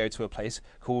initially going to go to a place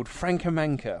called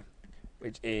Francomanca,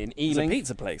 which in Ealing. It's a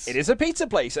pizza place. It is a pizza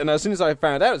place. And as soon as I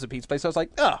found out it was a pizza place, I was like,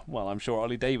 well, I'm sure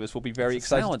Ollie Davis will be very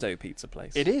excited. It's a sourdough pizza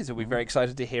place. It is. We'll be very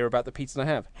excited to hear about the pizza I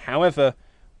have. However,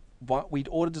 what we'd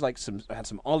ordered had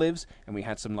some olives, and we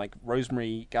had some like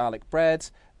rosemary garlic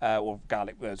bread,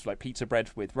 like pizza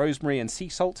bread with rosemary and sea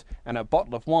salt, and a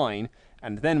bottle of wine.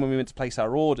 And then when we went to place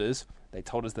our orders, they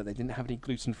told us that they didn't have any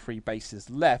gluten-free bases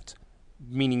left,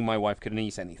 meaning my wife couldn't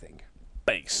eat anything.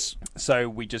 Base. So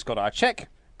we just got our check.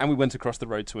 And we went across the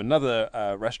road to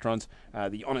another restaurant,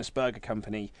 the Honest Burger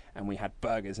Company, and we had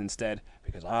burgers instead,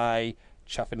 because I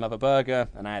chuffing love a burger,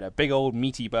 and I had a big old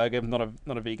meaty burger, not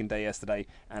a vegan day yesterday,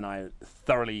 and I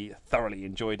thoroughly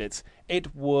enjoyed it.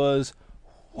 It was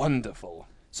wonderful.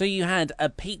 So you had a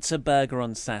pizza burger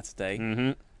on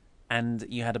Saturday, and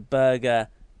you had a burger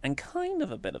and kind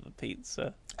of a bit of a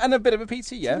pizza. And a bit of a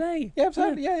pizza, yeah. Today. Yeah,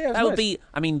 absolutely. Yeah. That would be,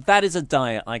 I mean, that is a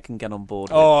diet I can get on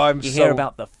board with. Oh, You hear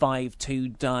about the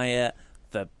 5-2 diet,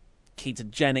 the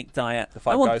ketogenic diet. The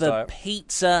Five I want Guys the diet.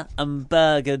 pizza and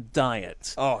burger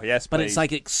diet. Oh, yes, But please. it's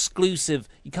like exclusive.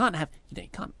 You can't have, you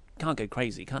can't go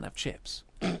crazy. You can't have chips.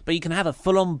 But you can have a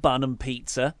full-on bun and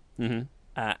pizza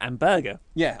and burger.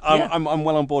 Yeah, I'm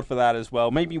well on board for that as well.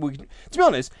 Maybe we could, to be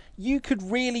honest, you could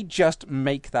really just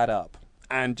make that up.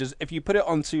 And just if you put it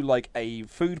onto like a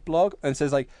food blog and it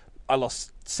says like, I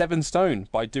lost 7 stone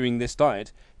by doing this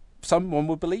diet, someone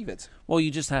would believe it. Well,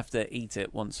 you just have to eat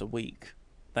it once a week.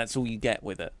 That's all you get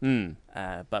with it.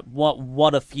 But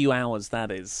what a few hours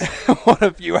that is. What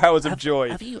a few hours of joy.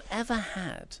 Have you ever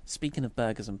had, speaking of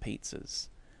burgers and pizzas,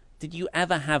 did you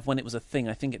ever have, when it was a thing,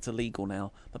 I think it's illegal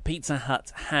now, but Pizza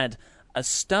Hut had a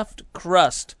stuffed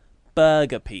crust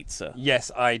burger pizza?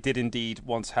 Yes, I did indeed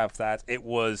once have that. It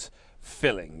was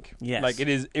filling. Yes. Like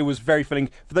it was very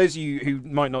filling. For those of you who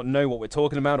might not know what we're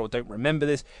talking about or don't remember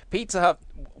this, Pizza Hut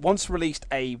once released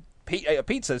a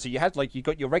pizza, so you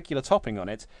got your regular topping on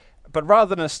it, but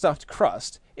rather than a stuffed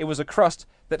crust, it was a crust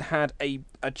that had a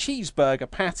cheeseburger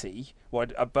patty, or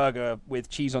a burger with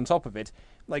cheese on top of it,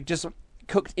 like just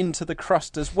cooked into the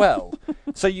crust as well.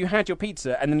 So you had your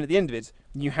pizza, and then at the end of it,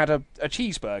 you had a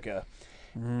cheeseburger.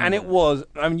 And it was,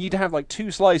 I mean, you'd have like 2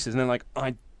 slices, and then like,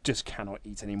 I just cannot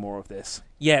eat any more of this.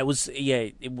 Yeah, it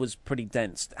was pretty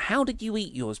dense. How did you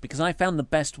eat yours? Because I found the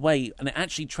best way, and it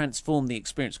actually transformed the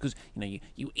experience. Because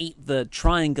you eat the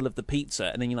triangle of the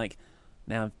pizza, and then you're like,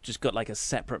 now I've just got like a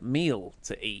separate meal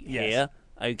to eat here.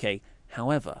 Okay.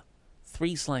 However,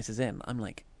 3 slices in, I'm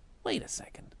like, wait a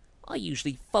second. I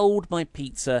usually fold my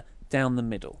pizza down the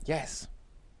middle. Yes.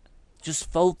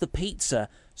 Just fold the pizza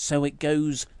so it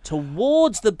goes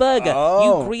towards the burger.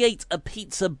 Oh. You create a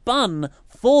pizza bun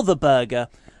for the burger.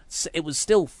 It was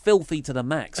still filthy to the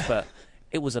max, but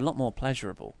it was a lot more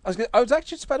pleasurable. I was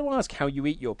actually just about to ask how you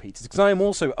eat your pizzas, because I am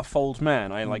also a fold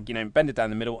man. I bend it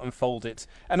down the middle and fold it.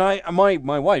 And my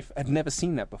wife had never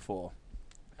seen that before,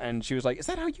 and she was like, "Is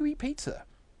that how you eat pizza?"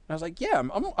 And I was like, "Yeah,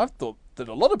 I've thought that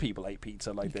a lot of people ate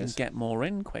pizza like this. You can get more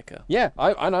in quicker." Yeah,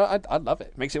 I know. I love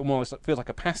it. Makes it almost feel like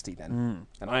a pasty then.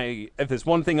 And if there's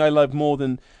one thing I love more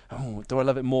than, do I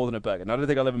love it more than a burger? No, I don't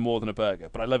think I love it more than a burger,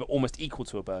 but I love it almost equal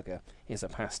to a burger. Is a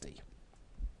pasty.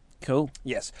 Cool.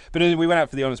 Yes, but we went out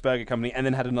for the Honest Burger Company and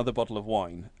then had another bottle of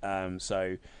wine.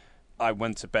 So I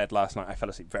went to bed last night. I fell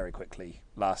asleep very quickly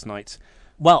last night.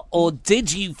 Well, or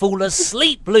did you fall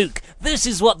asleep, Luke? This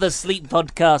is what the Sleep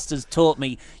Podcast has taught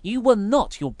me.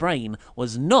 Your brain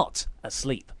was not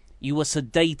asleep. You were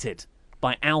sedated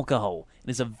by alcohol.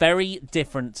 It is a very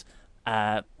different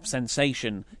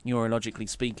sensation, neurologically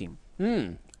speaking.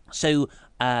 So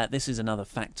this is another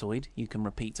factoid you can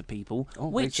repeat to people,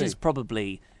 which is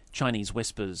probably Chinese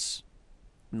whispers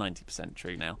 90%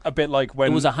 true now. A bit like when...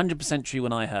 It was 100% true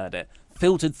when I heard it.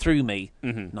 Filtered through me,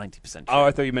 90% true. Oh,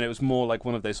 I thought you meant it was more like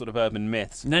one of those sort of urban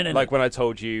myths. No. Like when I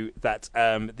told you that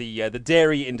the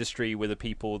dairy industry were the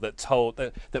people that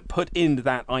that put in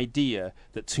that idea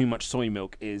that too much soy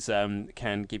milk is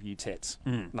can give you tits.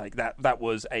 Like that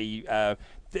was a...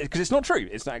 Because it's not true.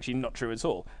 It's actually not true at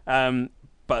all.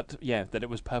 But yeah, that it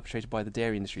was perpetrated by the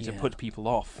dairy industry to put people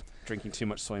off drinking too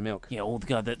much soy milk. Yeah,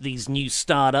 that these new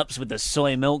startups with the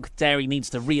soy milk, dairy needs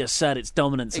to reassert its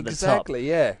dominance at the top. Exactly,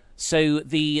 yeah. So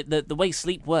the way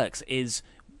sleep works is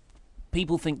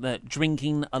people think that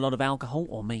drinking a lot of alcohol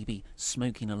or maybe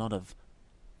smoking a lot of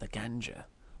the ganja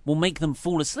will make them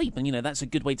fall asleep, and that's a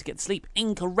good way to get sleep.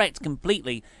 Incorrect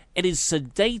completely. It is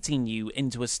sedating you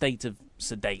into a state of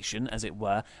sedation, as it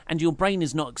were, and your brain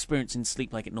is not experiencing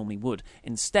sleep like it normally would.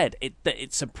 Instead,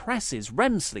 it suppresses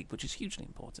REM sleep, which is hugely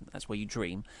important. That's where you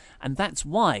dream, and that's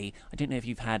why, I don't know if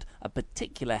you've had a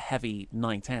particular heavy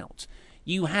night out,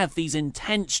 you have these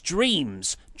intense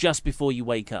dreams just before you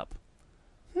wake up.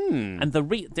 And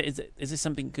is this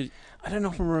something good? I don't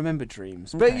often remember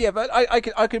dreams, but yeah, but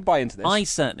I could buy into this. I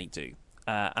certainly do,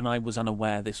 and I was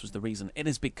unaware this was the reason. It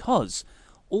is because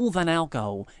all that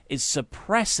alcohol is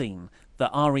suppressing the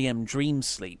REM dream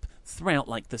sleep throughout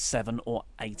like the 7 or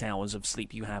 8 hours of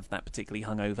sleep you have that particularly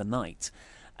hungover night,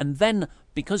 and then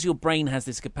because your brain has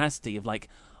this capacity of like,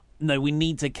 no, we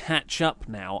need to catch up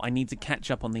now. I need to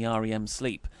catch up on the REM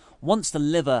sleep. Once the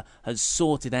liver has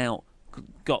sorted out,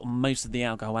 got most of the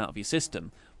alcohol out of your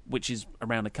system, which is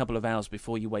around a couple of hours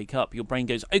before you wake up, your brain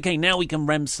goes, okay, now we can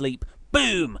REM sleep,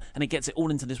 boom, and it gets it all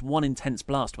into this one intense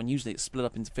blast, when usually it's split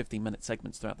up into 15-minute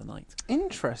segments throughout the night.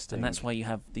 Interesting. And that's why you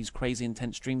have these crazy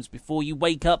intense dreams before you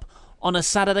wake up on a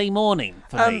Saturday morning,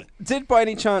 for me. Did by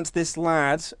any chance this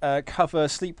lad cover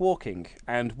sleepwalking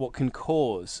and what can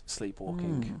cause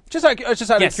sleepwalking? Just out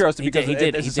of curiosity, because he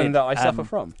did. It's something that I suffer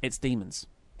from. It's demons.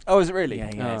 Oh, is it really?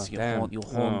 Yeah, you're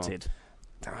haunted.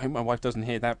 I hope my wife doesn't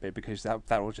hear that bit, because that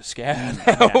will just scare her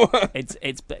now.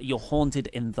 Yeah, you're haunted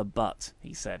in the butt,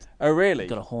 he said. Oh, really? You've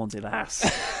got a haunted ass.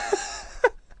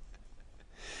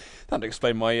 That'd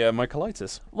explain my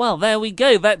colitis. Well, there we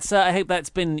go. That's I hope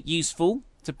that's been useful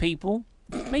to people.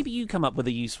 Maybe you come up with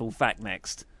a useful fact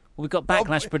next. We've got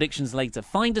Backlash predictions later.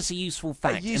 Find us a useful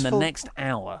fact in the next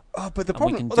hour. Oh, but the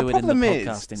problem, we can do it in the is,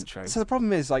 podcast intro. So the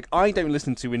problem is, like, I don't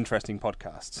listen to interesting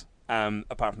podcasts.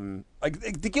 Apart from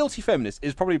The Guilty Feminist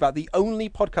is probably about the only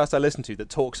podcast I listen to that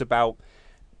talks about,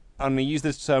 I'm going to use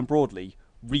this term broadly,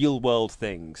 real world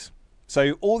things.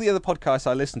 So all the other podcasts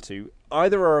I listen to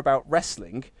either are about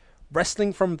wrestling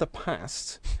from the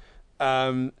past,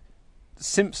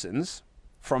 Simpsons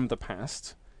from the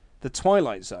past, The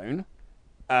Twilight Zone,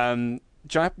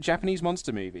 Japanese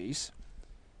monster movies,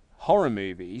 horror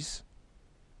movies,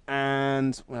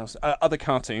 and what else? Other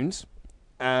cartoons.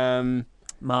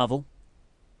 Marvel.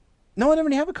 No, I don't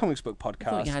really have a comics book podcast. I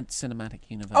thought you had Cinematic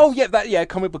Universe. Oh, yeah,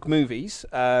 comic book movies.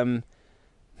 What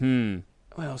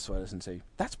else do I listen to?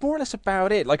 That's more or less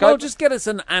about it. Like, just get us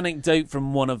an anecdote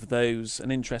from one of those, an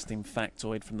interesting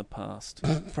factoid from the past.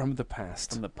 From the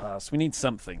past. From the past. We need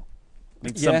something.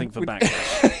 Something for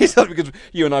Backlash. Because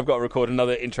you and I have got to record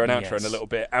another intro and outro in a little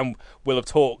bit, and we'll have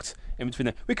talked in between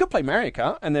there. We could play Mario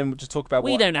Kart, and then we'll just talk about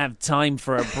We don't have time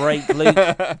for a break, Luke.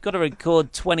 We've got to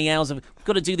record 20 hours of... We've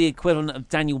got to do the equivalent of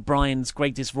Daniel Bryan's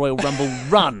Greatest Royal Rumble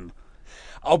run.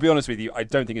 I'll be honest with you, I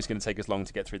don't think it's going to take us long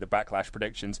to get through the Backlash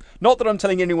predictions. Not that I'm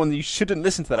telling anyone that you shouldn't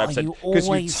listen to that episode, because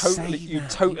you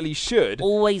totally should.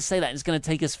 Always say that. It's going to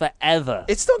take us forever.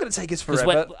 It's not going to take us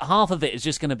forever. Because half of it is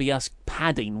just going to be us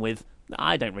padding with...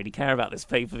 I don't really care about this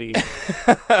pay-per-view.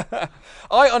 I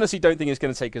honestly don't think it's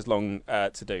going to take as long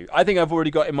to do. I think I've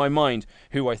already got in my mind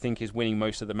who I think is winning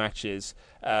most of the matches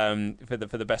for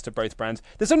the best of both brands.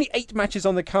 There's only 8 matches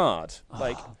on the card.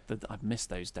 I've missed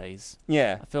those days.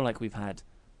 Yeah. I feel like we've had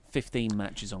 15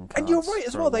 matches on cards. And you're right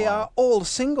as well. They are all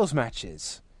singles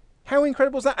matches. How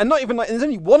incredible is that? And not even there's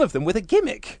only one of them with a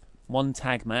gimmick. One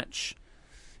tag match.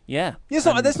 Yeah. There's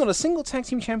not a single tag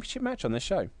team championship match on this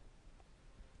show.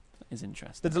 Is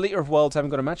interesting. The Deleter of Worlds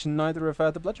haven't got a match, and neither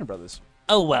have the Bludgeon Brothers.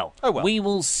 Oh well. We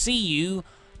will see you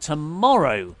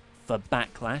tomorrow for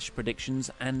Backlash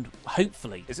predictions, and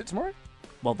hopefully... Is it tomorrow?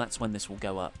 Well, that's when this will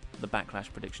go up. The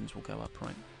Backlash predictions will go up,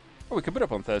 right? Oh, we can put it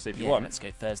up on Thursday if you want. Let's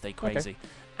go Thursday crazy. Okay.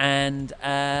 And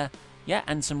and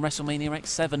some WrestleMania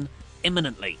X7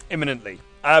 imminently.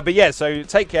 But yeah, so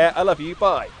take care. I love you.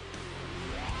 Bye.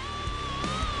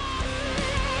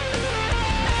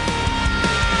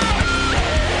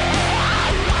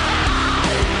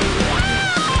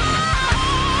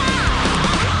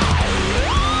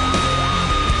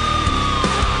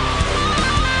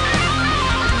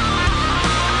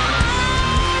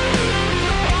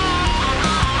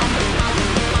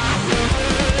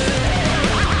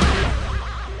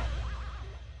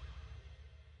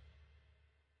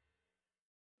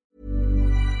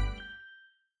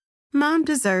 Mom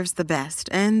deserves the best,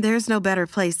 and there's no better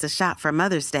place to shop for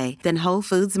Mother's Day than Whole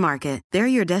Foods Market. They're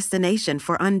your destination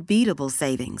for unbeatable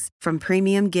savings, from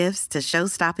premium gifts to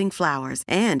show-stopping flowers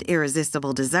and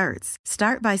irresistible desserts.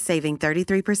 Start by saving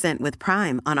 33% with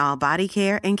Prime on all body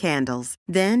care and candles.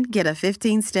 Then get a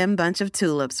 15-stem bunch of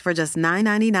tulips for just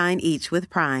 $9.99 each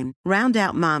with Prime. Round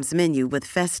out Mom's menu with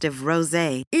festive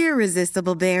rosé,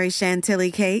 irresistible berry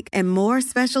chantilly cake, and more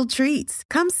special treats.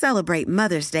 Come celebrate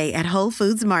Mother's Day at Whole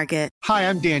Foods Market. Hi,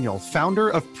 I'm Daniel, founder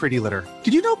of Pretty Litter.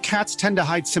 Did you know cats tend to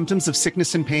hide symptoms of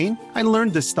sickness and pain? I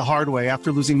learned this the hard way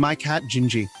after losing my cat,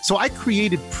 Gingy. So I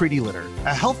created Pretty Litter,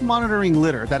 a health monitoring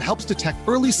litter that helps detect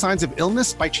early signs of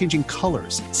illness by changing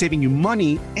colors, saving you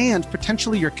money and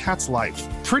potentially your cat's life.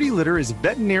 Pretty Litter is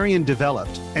veterinarian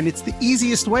developed, and it's the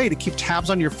easiest way to keep tabs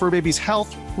on your fur baby's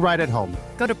health right at home.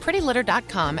 Go to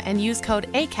prettylitter.com and use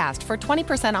code ACAST for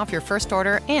 20% off your first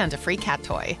order and a free cat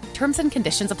toy. Terms and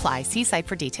conditions apply. See site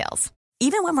for details.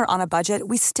 Even when we're on a budget,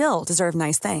 we still deserve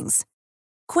nice things.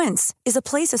 Quince is a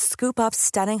place to scoop up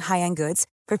stunning high-end goods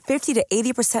for 50 to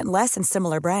 80% less than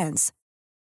similar brands.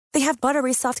 They have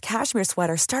buttery soft cashmere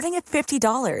sweaters starting at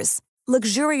 $50,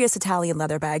 luxurious Italian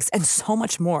leather bags, and so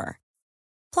much more.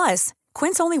 Plus,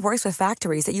 Quince only works with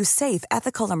factories that use safe,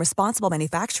 ethical, and responsible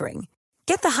manufacturing.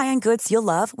 Get the high-end goods you'll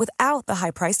love without the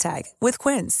high price tag with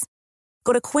Quince.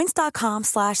 Go to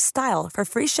quince.com/style for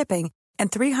free shipping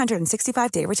and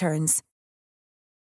 365-day returns.